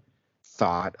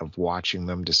thought of watching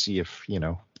them to see if,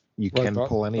 you can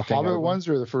pull anything The Hobbit out ones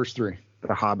or the first three?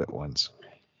 The Hobbit ones.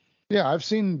 Yeah, I've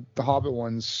seen the Hobbit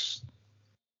ones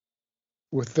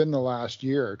within the last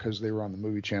year because they were on the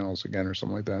movie channels again or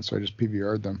something like that. So I just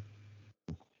PVR'd them.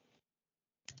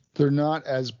 They're not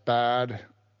as bad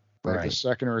like the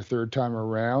second or third time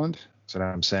around. That's what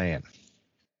I'm saying.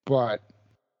 But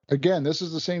again, this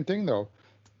is the same thing though.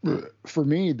 For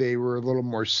me, they were a little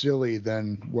more silly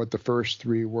than what the first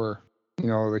three were.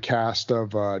 The cast of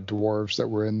dwarves that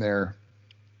were in there.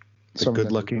 The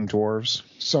good-looking dwarves.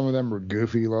 Some of them were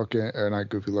goofy looking, not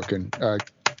goofy looking,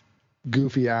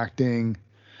 goofy acting.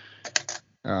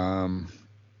 I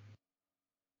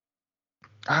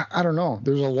don't know.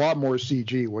 There's a lot more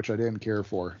CG, which I didn't care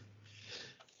for.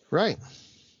 Right.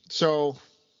 So,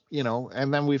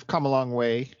 and then we've come a long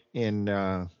way in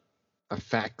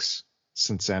effects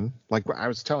since then. Like I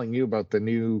was telling you about the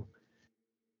new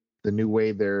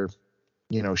way they're,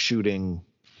 shooting,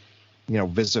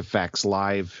 VisFX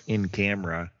live in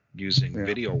camera using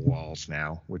video walls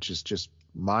now, which is just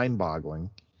mind-boggling.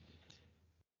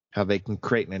 How they can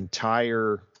create an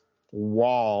entire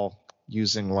wall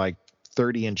using like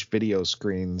 30-inch video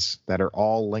screens that are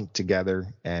all linked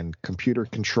together and computer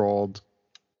controlled,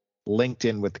 linked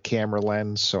in with the camera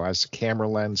lens. So as the camera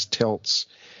lens tilts,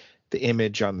 the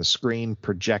image on the screen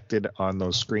projected on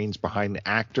those screens behind the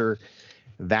actor,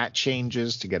 that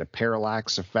changes to get a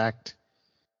parallax effect.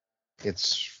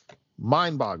 It's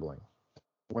mind-boggling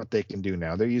what they can do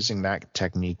now. They're using that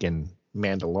technique in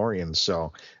Mandalorian,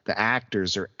 so the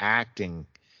actors are acting,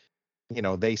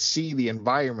 they see the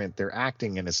environment they're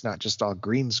acting in. It's not just all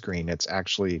green screen, it's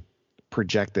actually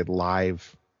projected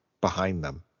live behind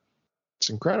them. It's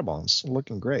incredible. It's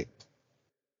looking great.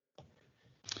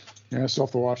 Yeah, I still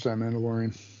have to watch that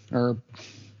Mandalorian or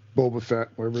Boba Fett,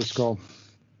 whatever it's called.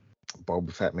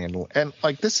 Boba Fett Mandalorian.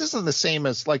 And this isn't the same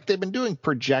as they've been doing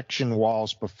projection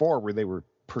walls before where they were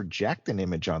project an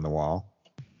image on the wall.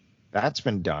 That's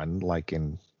been done, like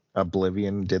in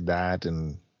Oblivion did that,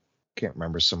 and can't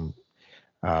remember, some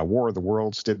War of the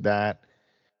Worlds did that.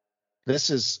 This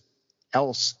is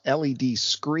LED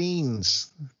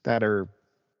screens that are,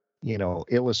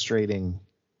 illustrating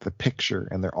the picture,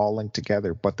 and they're all linked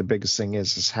together. But the biggest thing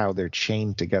is how they're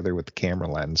chained together with the camera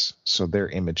lens, so their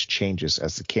image changes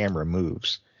as the camera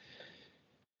moves.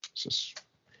 It's just,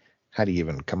 how do you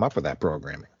even come up with that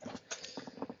programming?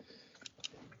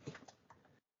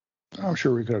 I'm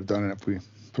sure we could have done it if we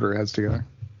put our heads together.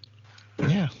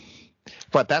 Yeah.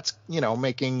 But that's,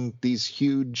 making these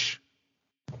huge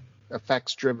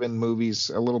effects-driven movies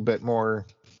a little bit more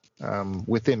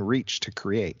within reach to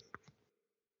create.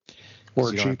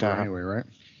 Or cheaper anyway, right?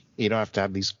 You don't have to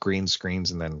have these green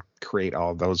screens and then create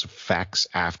all those effects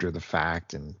after the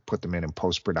fact and put them in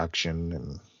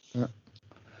post-production. And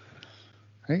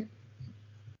Hey,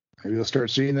 maybe you'll start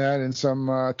seeing that in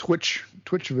some Twitch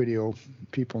video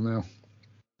people now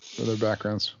for their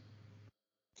backgrounds.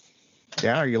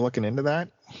 Yeah, are you looking into that?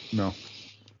 No.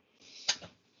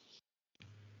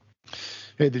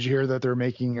 Hey, did you hear that they're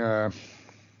making I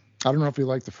don't know if you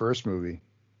liked the first movie,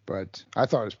 but I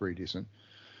thought it was pretty decent.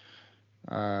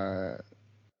 They're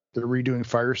redoing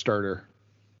Firestarter.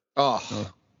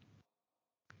 Oh.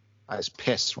 I was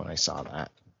pissed when I saw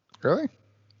that. Really?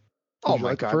 Oh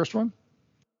my God. The first one?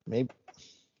 Maybe.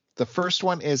 The first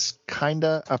one is kind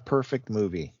of a perfect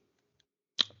movie.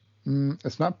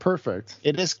 It's not perfect.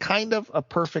 It is kind of a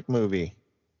perfect movie.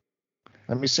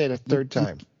 Let me say it a third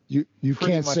time. You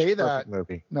can't say that.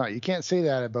 Movie. No, you can't say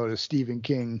that about a Stephen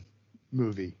King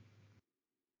movie.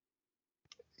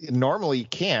 Normally you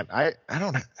can't. I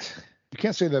don't. You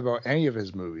can't say that about any of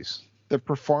his movies. The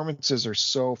performances are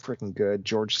so freaking good.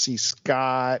 George C.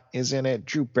 Scott is in it.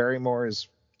 Drew Barrymore is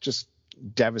just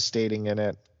devastating in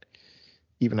it.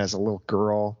 Even as a little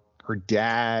girl, her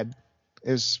dad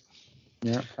is.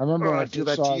 Yeah, I remember when I do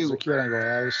that to you. As a kid, I go,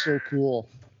 that was so cool.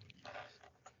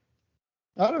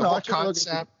 I don't know.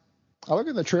 I look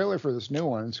at the trailer for this new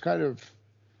one. It's kind of.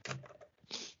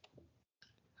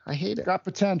 I hate it. Got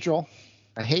potential.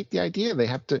 I hate the idea. They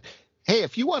have to. Hey,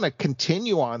 if you want to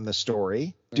continue on the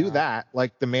story, do that.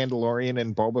 Like the Mandalorian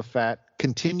and Boba Fett,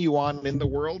 continue on in the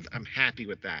world. I'm happy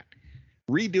with that.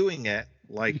 Redoing it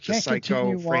like you the can't Psycho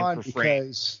continue frame on for frame.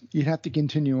 because you'd have to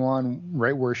continue on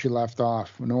right where she left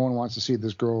off. No one wants to see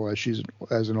this girl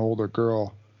as an older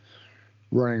girl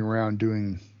running around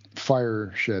doing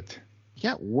fire shit.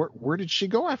 Yeah, where did she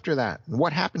go after that?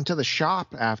 What happened to the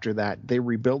shop after that? They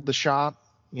rebuilt the shop.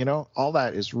 You know, all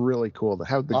that is really cool.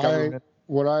 How the government.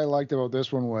 What I liked about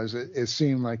this one was it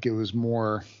seemed like it was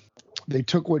more. They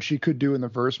took what she could do in the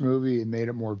first movie and made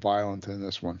it more violent in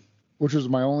this one, which was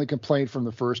my only complaint from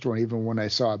the first one, even when I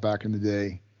saw it back in the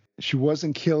day. She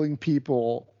wasn't killing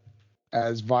people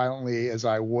as violently as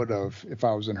I would have if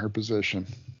I was in her position.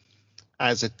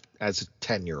 As a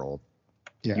 10-year-old,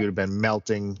 Yeah. you'd have been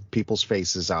melting people's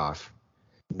faces off,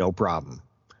 no problem.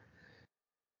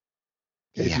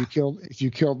 If you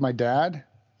killed my dad,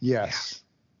 yes.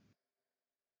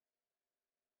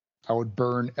 Yeah. I would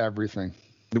burn everything.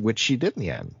 Which she did in the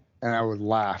end. And I would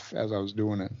laugh as I was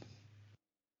doing it.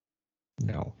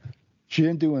 No. She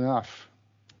didn't do enough.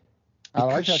 I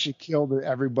like how she killed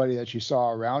everybody that she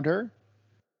saw around her,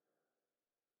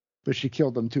 but she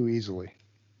killed them too easily.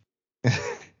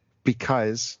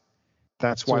 Because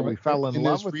that's why we fell in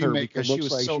love with her, because she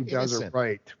was so innocent. She does it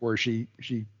right, where she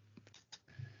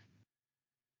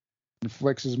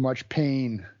inflicts as much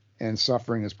pain and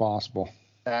suffering as possible.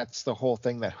 That's the whole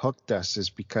thing that hooked us,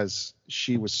 is because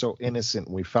she was so innocent.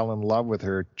 We fell in love with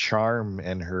her charm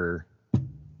and her,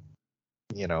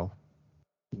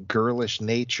 girlish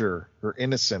nature, her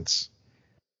innocence.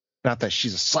 Not that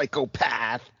she's a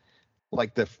psychopath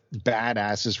like the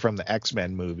badasses from the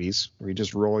X-Men movies where you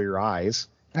just roll your eyes.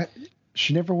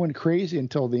 She never went crazy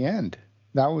until the end.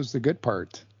 That was the good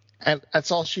part. And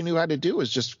that's all she knew how to do, was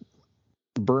just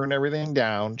burn everything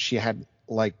down. She had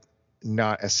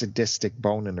not a sadistic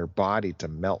bone in her body to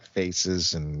melt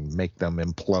faces and make them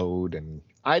implode. And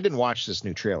I didn't watch this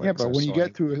new trailer. Yeah, but when you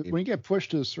get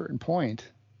pushed to a certain point,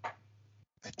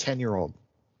 a 10-year-old,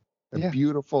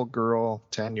 beautiful girl,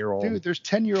 10-year-old. Dude, there's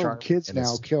 10-year-old kids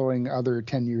now killing other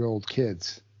 10-year-old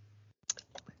kids.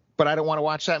 But I don't want to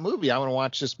watch that movie. I want to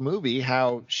watch this movie,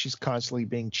 how she's constantly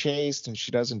being chased and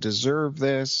she doesn't deserve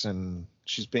this and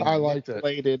she's being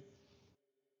manipulated.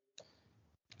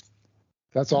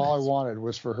 That's all I wanted,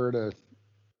 was for her to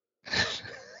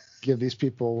give these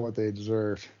people what they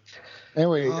deserve.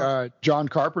 Anyway, John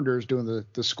Carpenter is doing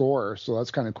the score, so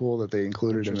that's kind of cool that they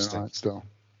included him in it still.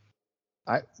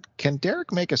 Can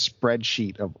Derek make a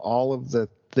spreadsheet of all of the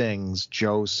things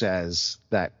Joe says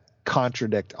that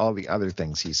contradict all the other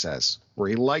things he says, where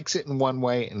he likes it in one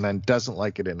way and then doesn't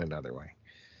like it in another way?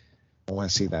 I want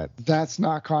to see that. That's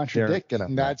not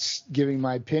contradicting. That's giving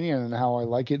my opinion on how I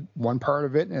like it, one part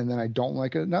of it, and then I don't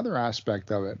like it, another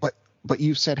aspect of it. But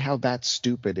you said how that's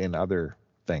stupid in other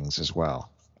things as well.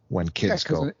 When kids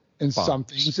go, in some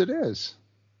things it is,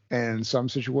 and in some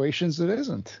situations it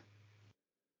isn't.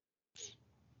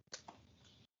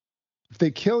 If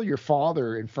they kill your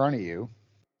father in front of you,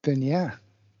 then yeah,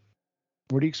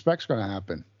 what do you expect's going to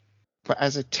happen? But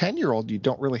as a 10-year-old, you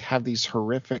don't really have these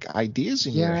horrific ideas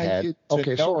in your head.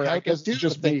 Sorry, I guess it's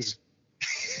just me.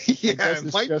 Yeah,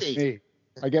 it might be. Me.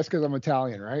 I guess because I'm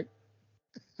Italian, right?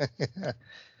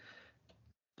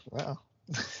 Well,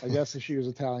 I guess if she was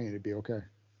Italian, it'd be okay.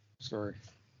 Sorry.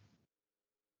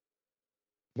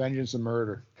 Vengeance and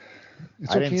murder.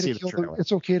 It's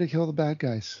okay to kill the bad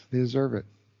guys. They deserve it.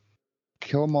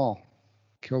 Kill them all.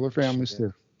 Kill their families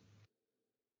too.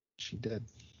 She did.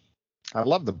 I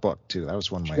love the book too. That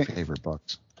was one of my favorite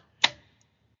books.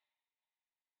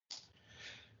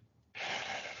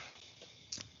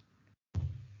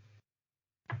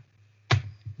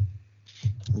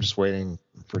 I'm just waiting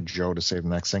for Joe to say the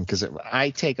next thing, because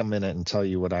I take a minute and tell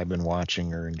you what I've been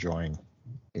watching or enjoying,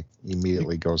 it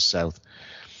immediately goes south.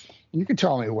 You can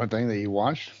tell me one thing that you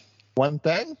watched. One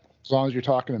thing? As long as you're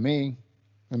talking to me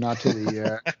and not to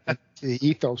the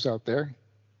ethos out there.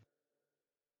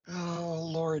 Oh,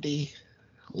 Lordy.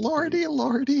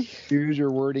 Lordy. Use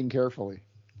your wording carefully.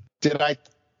 Did I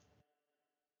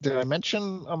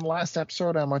mention on the last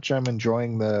episode how much I'm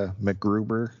enjoying the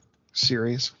MacGruber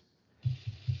series?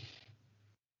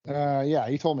 Yeah,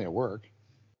 you told me at work.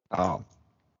 Oh,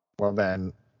 well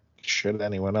then, should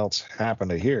anyone else happen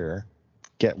to hear,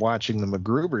 get watching the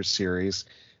MacGruber series,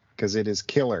 because it is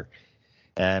killer.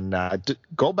 And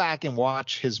go back and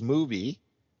watch his movie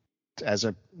as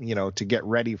to get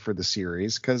ready for the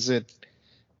series, because it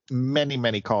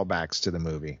many callbacks to the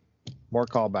movie, more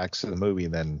callbacks to the movie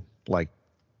than like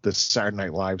the Saturday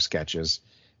Night Live sketches.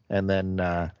 And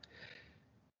then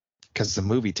because the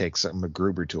movie takes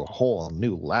MacGruber to a whole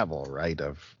new level, right,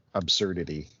 of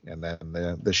absurdity, and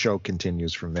then the show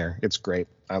continues from there. It's great.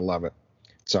 I love it.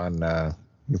 It's on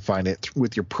you find it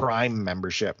with your Prime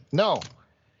membership. No,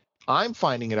 I'm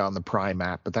finding it on the Prime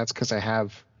app, but that's because I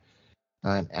have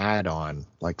an add-on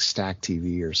like Stack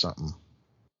TV or something.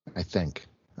 I think.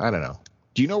 I don't know.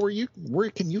 Do you know where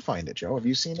can you find it, Joe? Have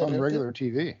you seen it on regular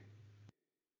TV?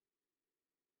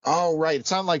 Oh, right.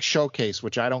 It's on like Showcase,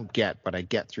 which I don't get, but I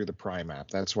get through the Prime app.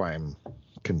 That's why I'm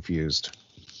confused.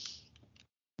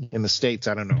 In the States,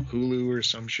 I don't know, Hulu or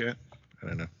some shit. I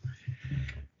don't know.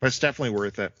 But it's definitely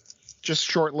worth it. Just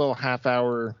short little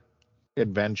half-hour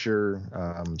adventure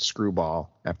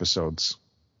screwball episodes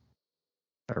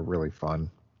are really fun.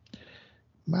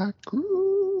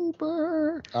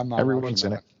 MacGruber. I'm not. Everyone's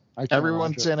in it.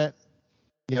 Everyone's in it.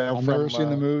 You know, I've never seen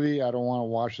the movie. I don't want to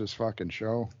watch this fucking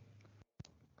show.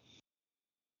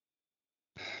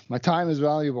 My time is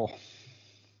valuable.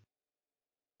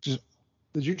 Did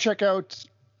you check out?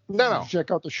 No. Did you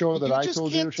check out the show that I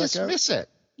told you to check out? You just can't dismiss it.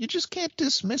 You just can't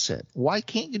dismiss it. Why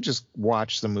can't you just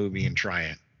watch the movie and try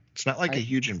it? It's not like a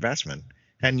huge investment,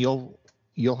 and you'll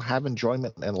have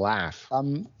enjoyment and laugh.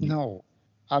 No,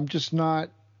 I'm just not.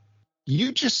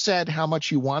 You just said how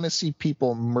much you want to see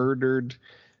people murdered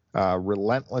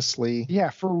relentlessly. Yeah,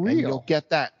 for real. And you'll get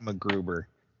that, MacGruber.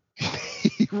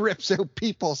 He rips out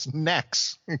people's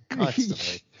necks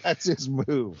constantly. That's his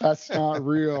move. That's not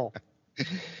real.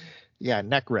 Yeah,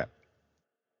 neck rip.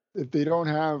 If they don't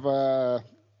have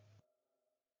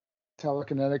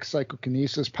telekinetic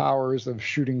psychokinesis powers of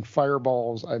shooting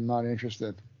fireballs, I'm not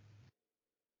interested.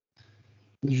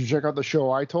 Did you check out the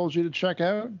show I told you to check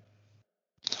out?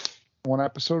 One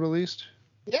episode at least?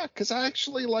 Yeah, because I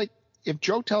actually like, if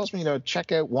Joe tells me to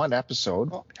check out one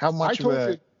episode, how much of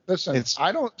a... Listen,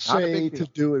 I don't say to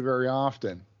do it very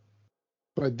often,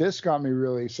 but this got me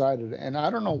really excited, and I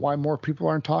don't know why more people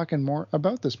aren't talking more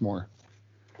about this more.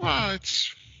 Well,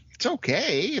 it's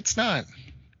okay. It's not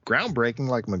groundbreaking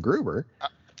like MacGruber.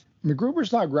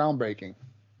 MacGruber's not groundbreaking.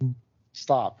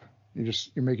 Stop. You're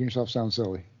making yourself sound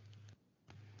silly.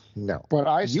 No. But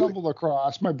I stumbled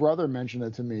across, my brother mentioned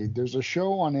it to me. There's a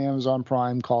show on Amazon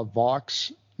Prime called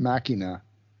Vox Machina.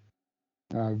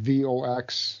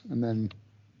 VOX and then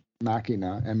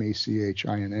Machina,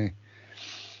 MACHINA.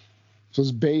 So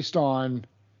it's based on,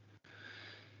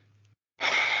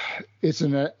 it's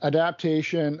an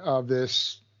adaptation of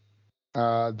this,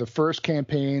 the first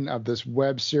campaign of this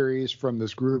web series from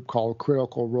this group called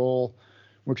Critical Role,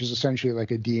 which is essentially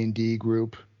like a D&D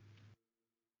group.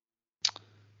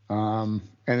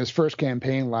 And this first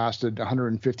campaign lasted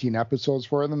 115 episodes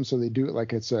for them. So they do it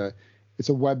like it's a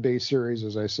web-based series,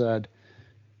 as I said.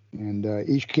 And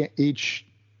each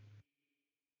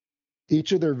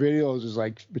of their videos is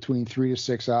like between 3 to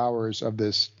 6 hours of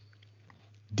this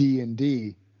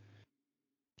D&D.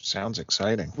 Sounds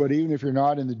exciting. But even if you're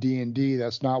not in the D&D,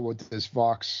 that's not what this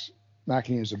Vox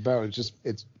Machina is about.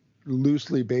 It's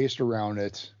loosely based around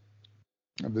it,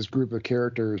 of this group of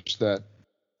characters that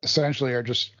essentially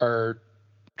are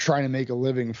trying to make a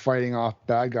living fighting off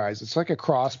bad guys. It's like a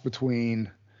cross between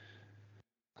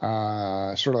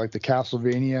sort of like the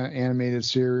Castlevania animated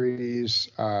series,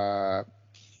 the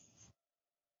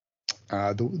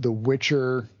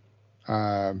Witcher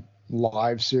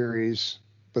live series,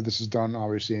 but this is done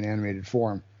obviously in animated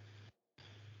form.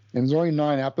 And there's only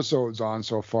 9 episodes on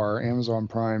so far, Amazon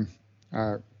Prime.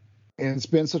 And it's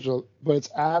been but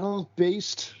it's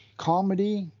adult-based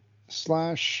comedy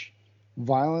 /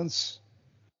 violence.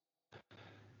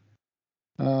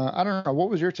 I don't know. What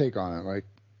was your take on it? Like,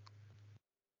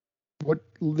 what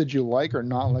did you like or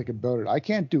not like about it? I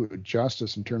can't do it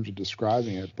justice in terms of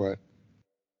describing it, but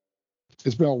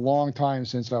it's been a long time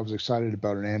since I was excited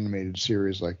about an animated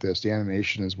series like this. The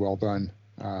animation is well done.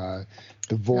 The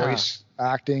voice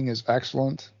acting is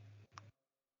excellent.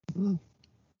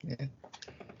 Yeah.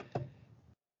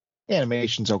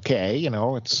 Animation's okay,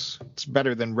 it's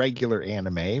better than regular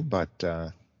anime, but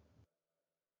it's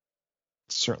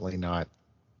certainly not,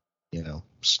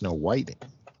 Snow White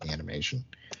animation.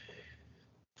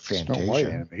 Fantasia. Snow White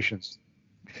animations.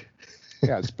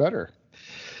 Yeah, it's better.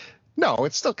 No,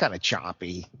 it's still kind of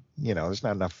choppy. There's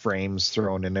not enough frames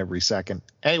thrown in every second.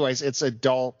 Anyways, it's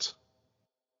adult,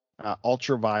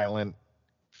 ultra-violent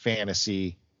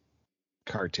fantasy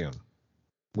cartoon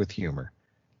with humor.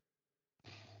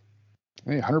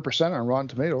 Hey, 100% on Rotten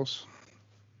Tomatoes.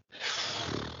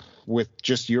 With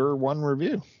just your one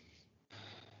review.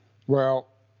 Well,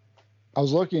 I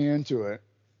was looking into it,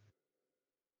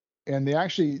 and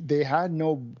they had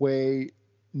no way,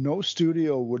 no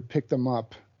studio would pick them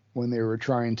up when they were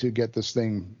trying to get this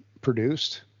thing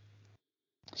produced.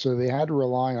 So they had to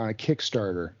rely on a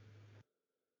Kickstarter.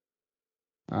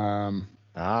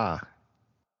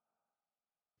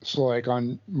 So like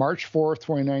on March 4th,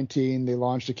 2019, they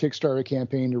launched a Kickstarter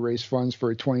campaign to raise funds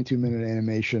for a 22-minute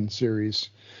animation series.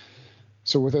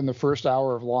 So within the first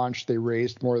hour of launch, they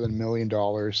raised more than $1 million.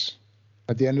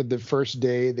 At the end of the first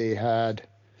day, they had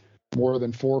more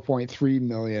than 4.3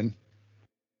 million.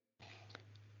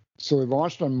 So they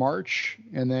launched on March,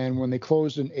 and then when they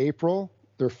closed in April,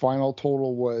 their final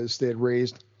total was they had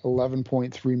raised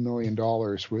 $11.3 million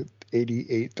with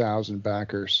 88,000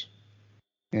 backers.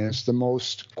 And it's the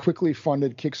most quickly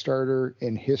funded Kickstarter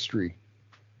in history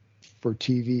for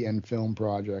TV and film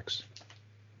projects.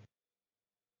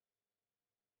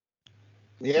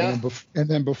 Yeah. And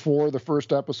then before the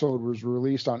first episode was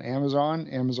released on Amazon,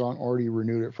 Amazon already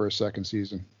renewed it for a second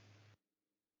season.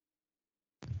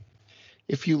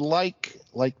 If you like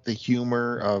the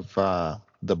humor of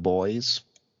The Boys,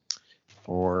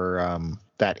 or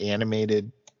that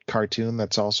animated cartoon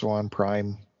that's also on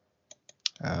Prime,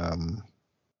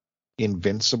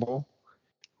 Invincible,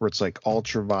 where it's like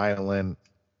ultra violent.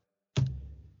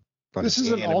 But this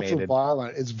isn't ultra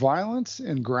violent. It's violent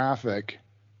and graphic.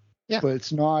 Yeah. But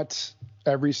it's not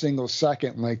every single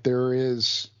second. Like there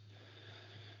is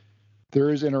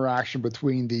interaction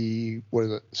between the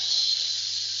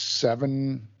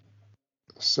seven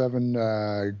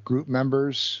group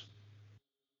members.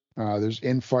 There's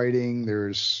infighting,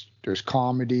 there's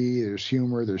comedy, there's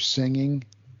humor, there's singing.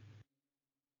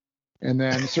 And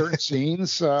then certain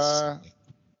scenes, there's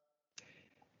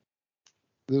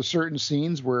certain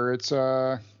scenes where it's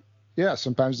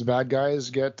sometimes the bad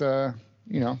guys get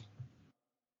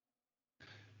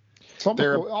something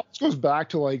almost goes back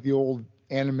to like the old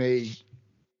anime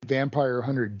Vampire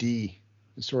Hunter D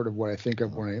is sort of what I think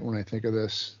of when I think of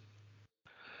this.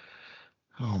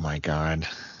 Oh my God.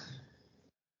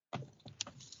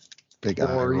 Big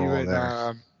eye or roll even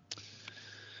there.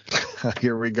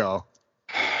 Here we go.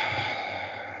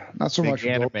 Not so Big much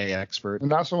anime expert.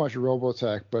 Not so much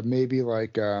Robotech, but maybe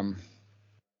like I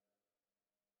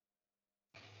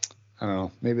don't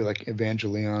know, maybe like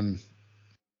Evangelion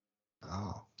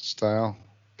style.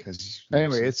 Because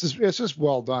anyway, it's just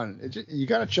well done. You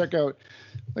got to check out.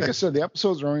 Like I said, the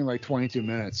episodes are only like 22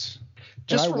 minutes.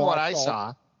 Just from what I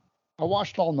saw, I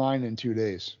watched all 9 in 2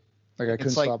 days. Like I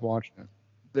couldn't stop watching it.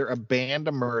 They're a band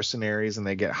of mercenaries, and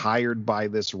they get hired by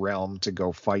this realm to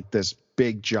go fight this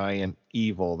big giant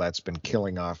evil that's been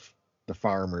killing off the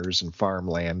farmers and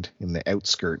farmland in the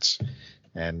outskirts,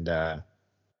 and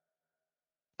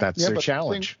that's their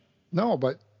challenge.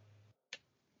 But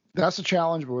that's a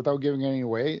challenge, but without giving any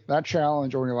away, that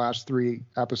challenge only lasts 3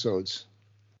 episodes.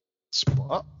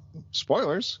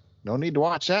 Spoilers. No need to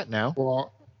watch that now.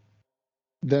 Well,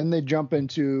 then they jump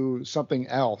into something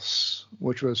else,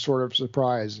 which was sort of a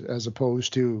surprise, as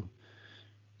opposed to,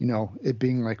 it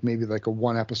being like maybe like a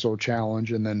 1 episode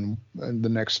challenge, and then the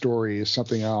next story is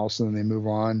something else, and then they move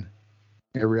on.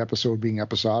 Every episode being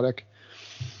episodic.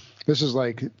 This is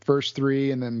like first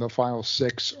 3, and then the final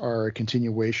 6 are a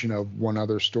continuation of one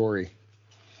other story.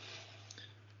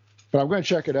 But I'm going to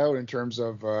check it out in terms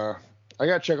of, I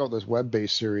got to check out this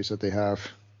web-based series that they have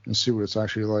and see what it's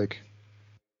actually like.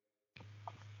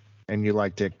 And you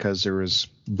liked it because there was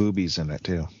boobies in it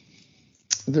too.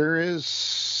 There is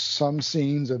some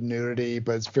scenes of nudity,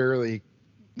 but it's very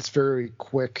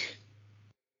quick.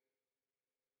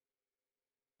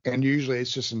 And usually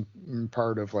it's just in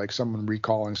part of like someone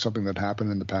recalling something that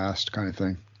happened in the past kind of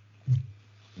thing.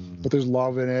 But there's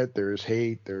love in it. There's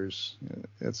hate. It's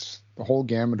the whole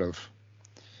gamut of,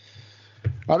 I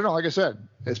don't know. Like I said,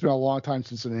 it's been a long time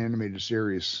since an animated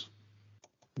series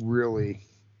really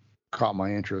caught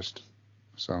my interest.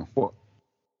 So,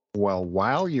 well,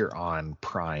 while you're on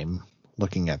Prime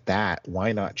looking at that,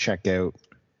 why not check out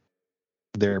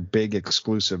their big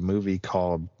exclusive movie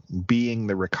called Being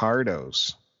the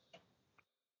Ricardos?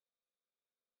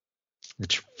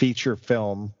 It's a feature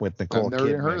film with Nicole Kidman. I've never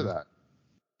even heard of that.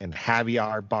 And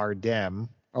Javier Bardem.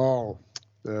 Oh,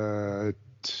 the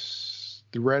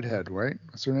redhead, right?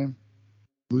 What's her name?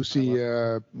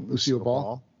 Lucille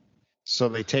Ball. So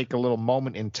they take a little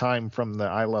moment in time from the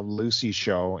I Love Lucy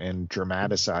show and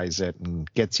dramatize it,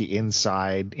 and gets you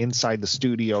inside the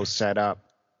studio setup,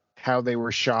 how they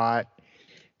were shot,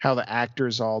 how the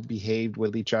actors all behaved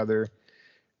with each other.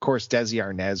 Of course, Desi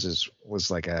Arnaz was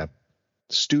like a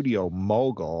studio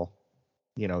mogul,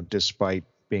 despite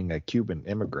being a Cuban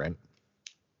immigrant.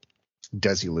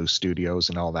 Desilu Studios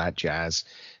and all that jazz.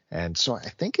 And so I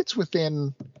think it's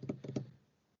within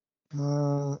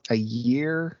a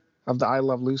year of the I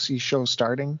Love Lucy show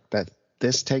starting that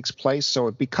this takes place. So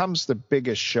it becomes the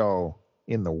biggest show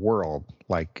in the world,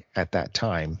 like at that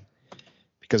time,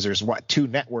 because there's 2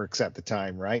 networks at the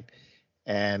time, right?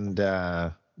 And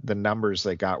the numbers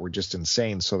they got were just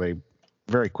insane. So they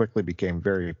very quickly became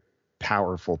very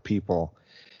powerful people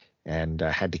and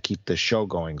had to keep the show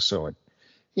going. So it,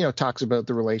 talks about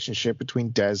the relationship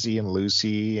between Desi and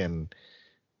Lucy and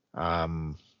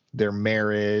their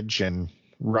marriage and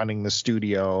running the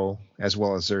studio, as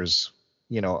well as there's,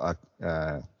 a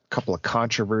couple of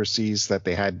controversies that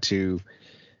they had to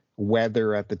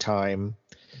weather at the time.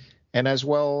 And as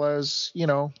well as,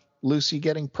 Lucy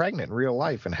getting pregnant in real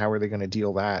life and how are they going to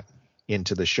deal that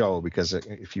into the show? Because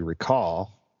if you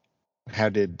recall, how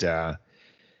did,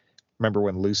 remember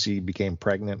when Lucy became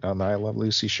pregnant on the I Love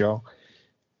Lucy show?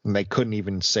 And they couldn't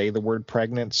even say the word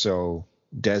pregnant. So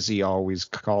Desi always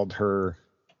called her,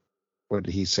 what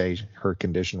did he say her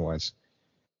condition was?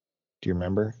 Do you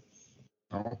remember?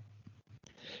 No.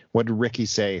 What did Ricky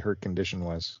say her condition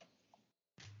was?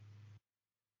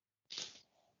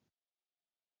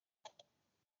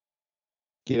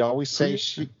 He'd always say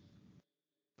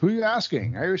Who are you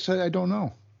asking? I always said I don't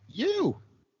know. You.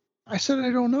 I said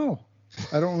I don't know.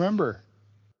 I don't remember.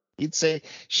 He'd say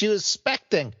she was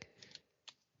expecting.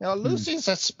 Lucy's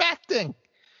expecting.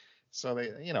 So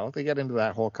they get into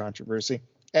that whole controversy.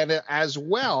 And as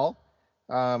well,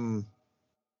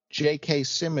 J.K.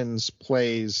 Simmons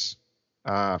plays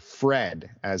Fred,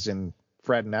 as in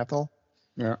Fred and Ethel.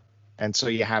 Yeah. And so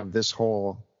you have this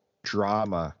whole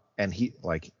drama, and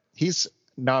he's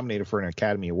nominated for an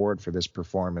Academy Award for this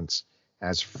performance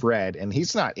as Fred, and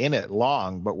he's not in it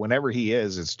long, but whenever he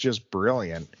is, it's just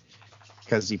brilliant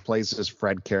because he plays this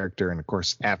Fred character, and of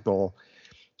course Ethel,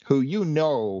 who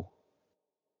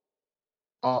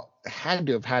had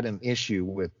to have had an issue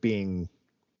with being,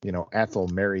 Ethel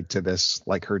married to this,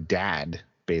 like her dad,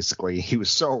 basically. He was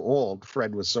so old.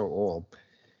 Fred was so old.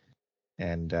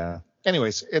 And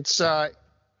anyways, it's I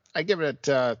give it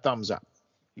a thumbs up.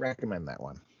 Recommend that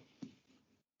one.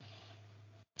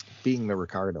 Being the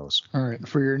Ricardos. All right.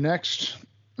 For your next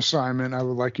assignment, I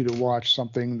would like you to watch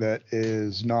something that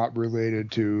is not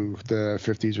related to the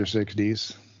 50s or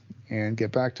 60s and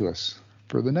get back to us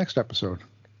for the next episode.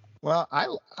 Well, I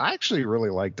actually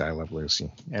really liked I Love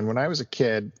Lucy. And when I was a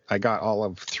kid, I got all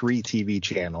of 3 TV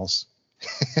channels.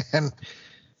 And,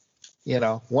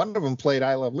 one of them played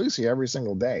I Love Lucy every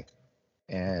single day.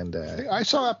 And I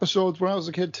saw episodes when I was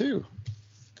a kid, too.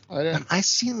 I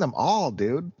seen them all,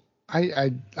 dude. I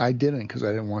didn't because I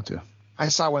didn't want to. I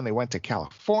saw when they went to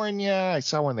California. I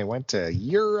saw when they went to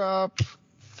Europe.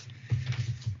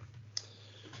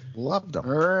 Loved them.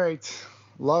 All right.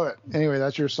 Love it. Anyway,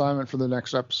 that's your assignment for the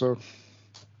next episode.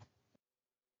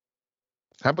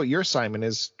 How about your assignment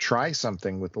is try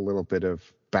something with a little bit of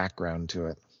background to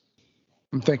it?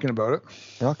 I'm thinking about it.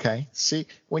 Okay. See,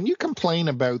 when you complain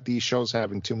about these shows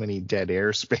having too many dead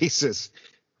air spaces,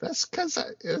 that's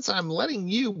because I'm letting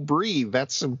you breathe.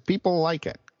 That's some people like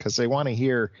it because they want to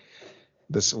hear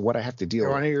this. What I have to deal with.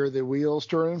 You want to hear the wheels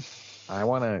turning? I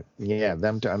want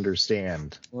them to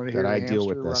understand that I deal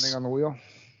with this. Running on the wheel.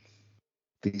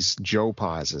 These Joe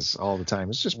pauses all the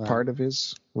time. It's just part of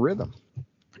his rhythm.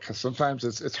 Because sometimes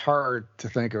it's hard to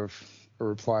think of a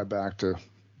reply back to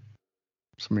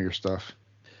some of your stuff.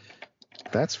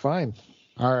 That's fine.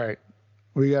 All right,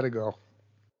 we got to go.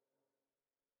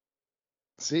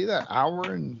 See, that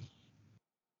hour and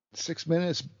 6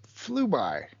 minutes flew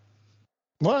by.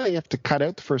 Well, you have to cut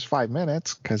out the first 5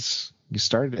 minutes because you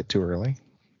started it too early.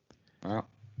 Well,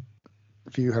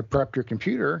 if you had prepped your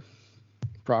computer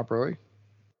properly.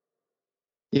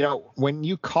 When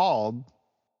you called,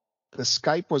 the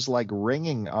Skype was like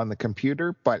ringing on the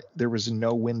computer, but there was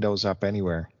no windows up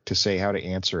anywhere to say how to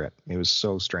answer it. It was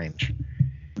so strange.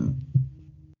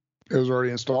 It was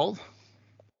already installed?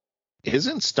 It is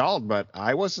installed, but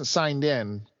I wasn't signed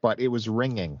in, but it was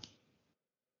ringing.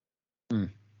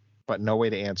 But no way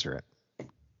to answer it.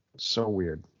 So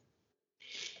weird.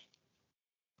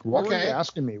 What were you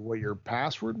asking me? What your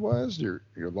password was? Your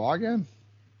login?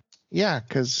 Yeah,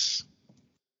 because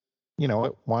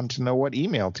it wanted to know what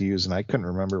email to use, and I couldn't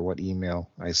remember what email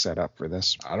I set up for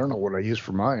this. I don't know what I used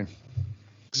for mine.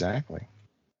 Exactly.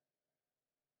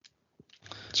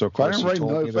 So of course, if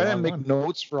I didn't make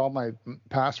notes for all my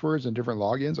passwords and different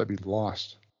logins, I'd be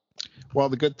lost. Well,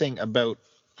 the good thing about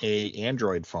a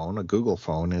Android phone, a Google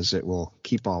phone, is it will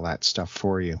keep all that stuff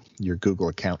for you, your Google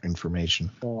account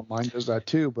information. Well, mine does that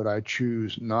too, but I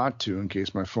choose not to in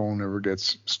case my phone ever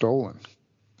gets stolen.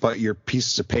 But your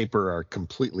pieces of paper are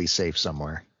completely safe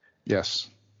somewhere. Yes.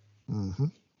 Mm-hmm.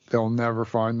 They'll never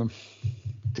find them.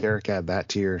 Derek, add that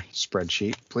to your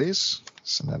spreadsheet, please.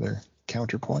 It's another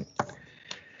counterpoint.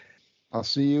 I'll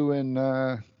see you in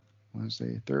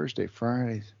Wednesday, Thursday,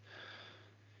 Friday.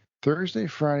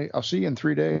 I'll see you in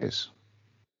 3 days.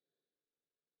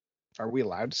 Are we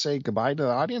allowed to say goodbye to the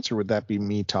audience, or would that be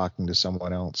me talking to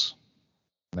someone else?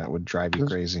 That would drive you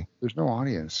crazy. There's no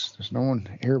audience. There's no one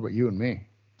here but you and me.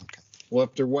 Okay. Well,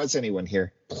 if there was anyone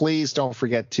here, please don't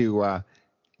forget to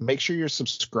make sure you're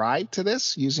subscribed to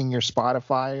this using your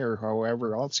Spotify or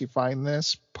however else you find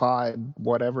this, pod,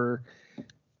 whatever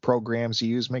programs you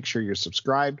use. Make sure you're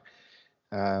subscribed.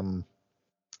 Don't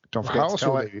forget How else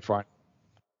would they be fine?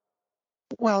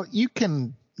 Well, you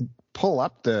can pull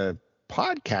up the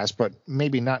podcast, but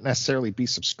maybe not necessarily be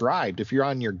subscribed. If you're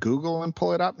on your Google and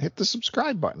pull it up, hit the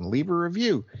subscribe button, leave a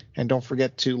review, and don't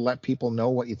forget to let people know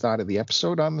what you thought of the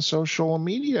episode on the social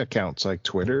media accounts like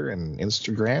Twitter and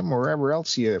Instagram or wherever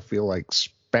else you feel like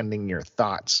spending your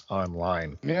thoughts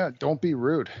online. Yeah, don't be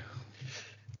rude.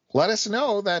 Let us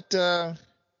know that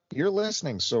you're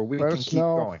listening so we can keep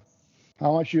going.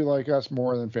 How much you like us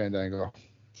more than Fandango.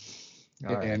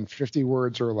 And 50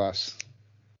 words or less.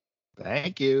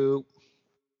 Thank you.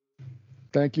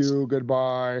 Thank you.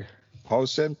 Goodbye.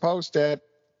 Post it.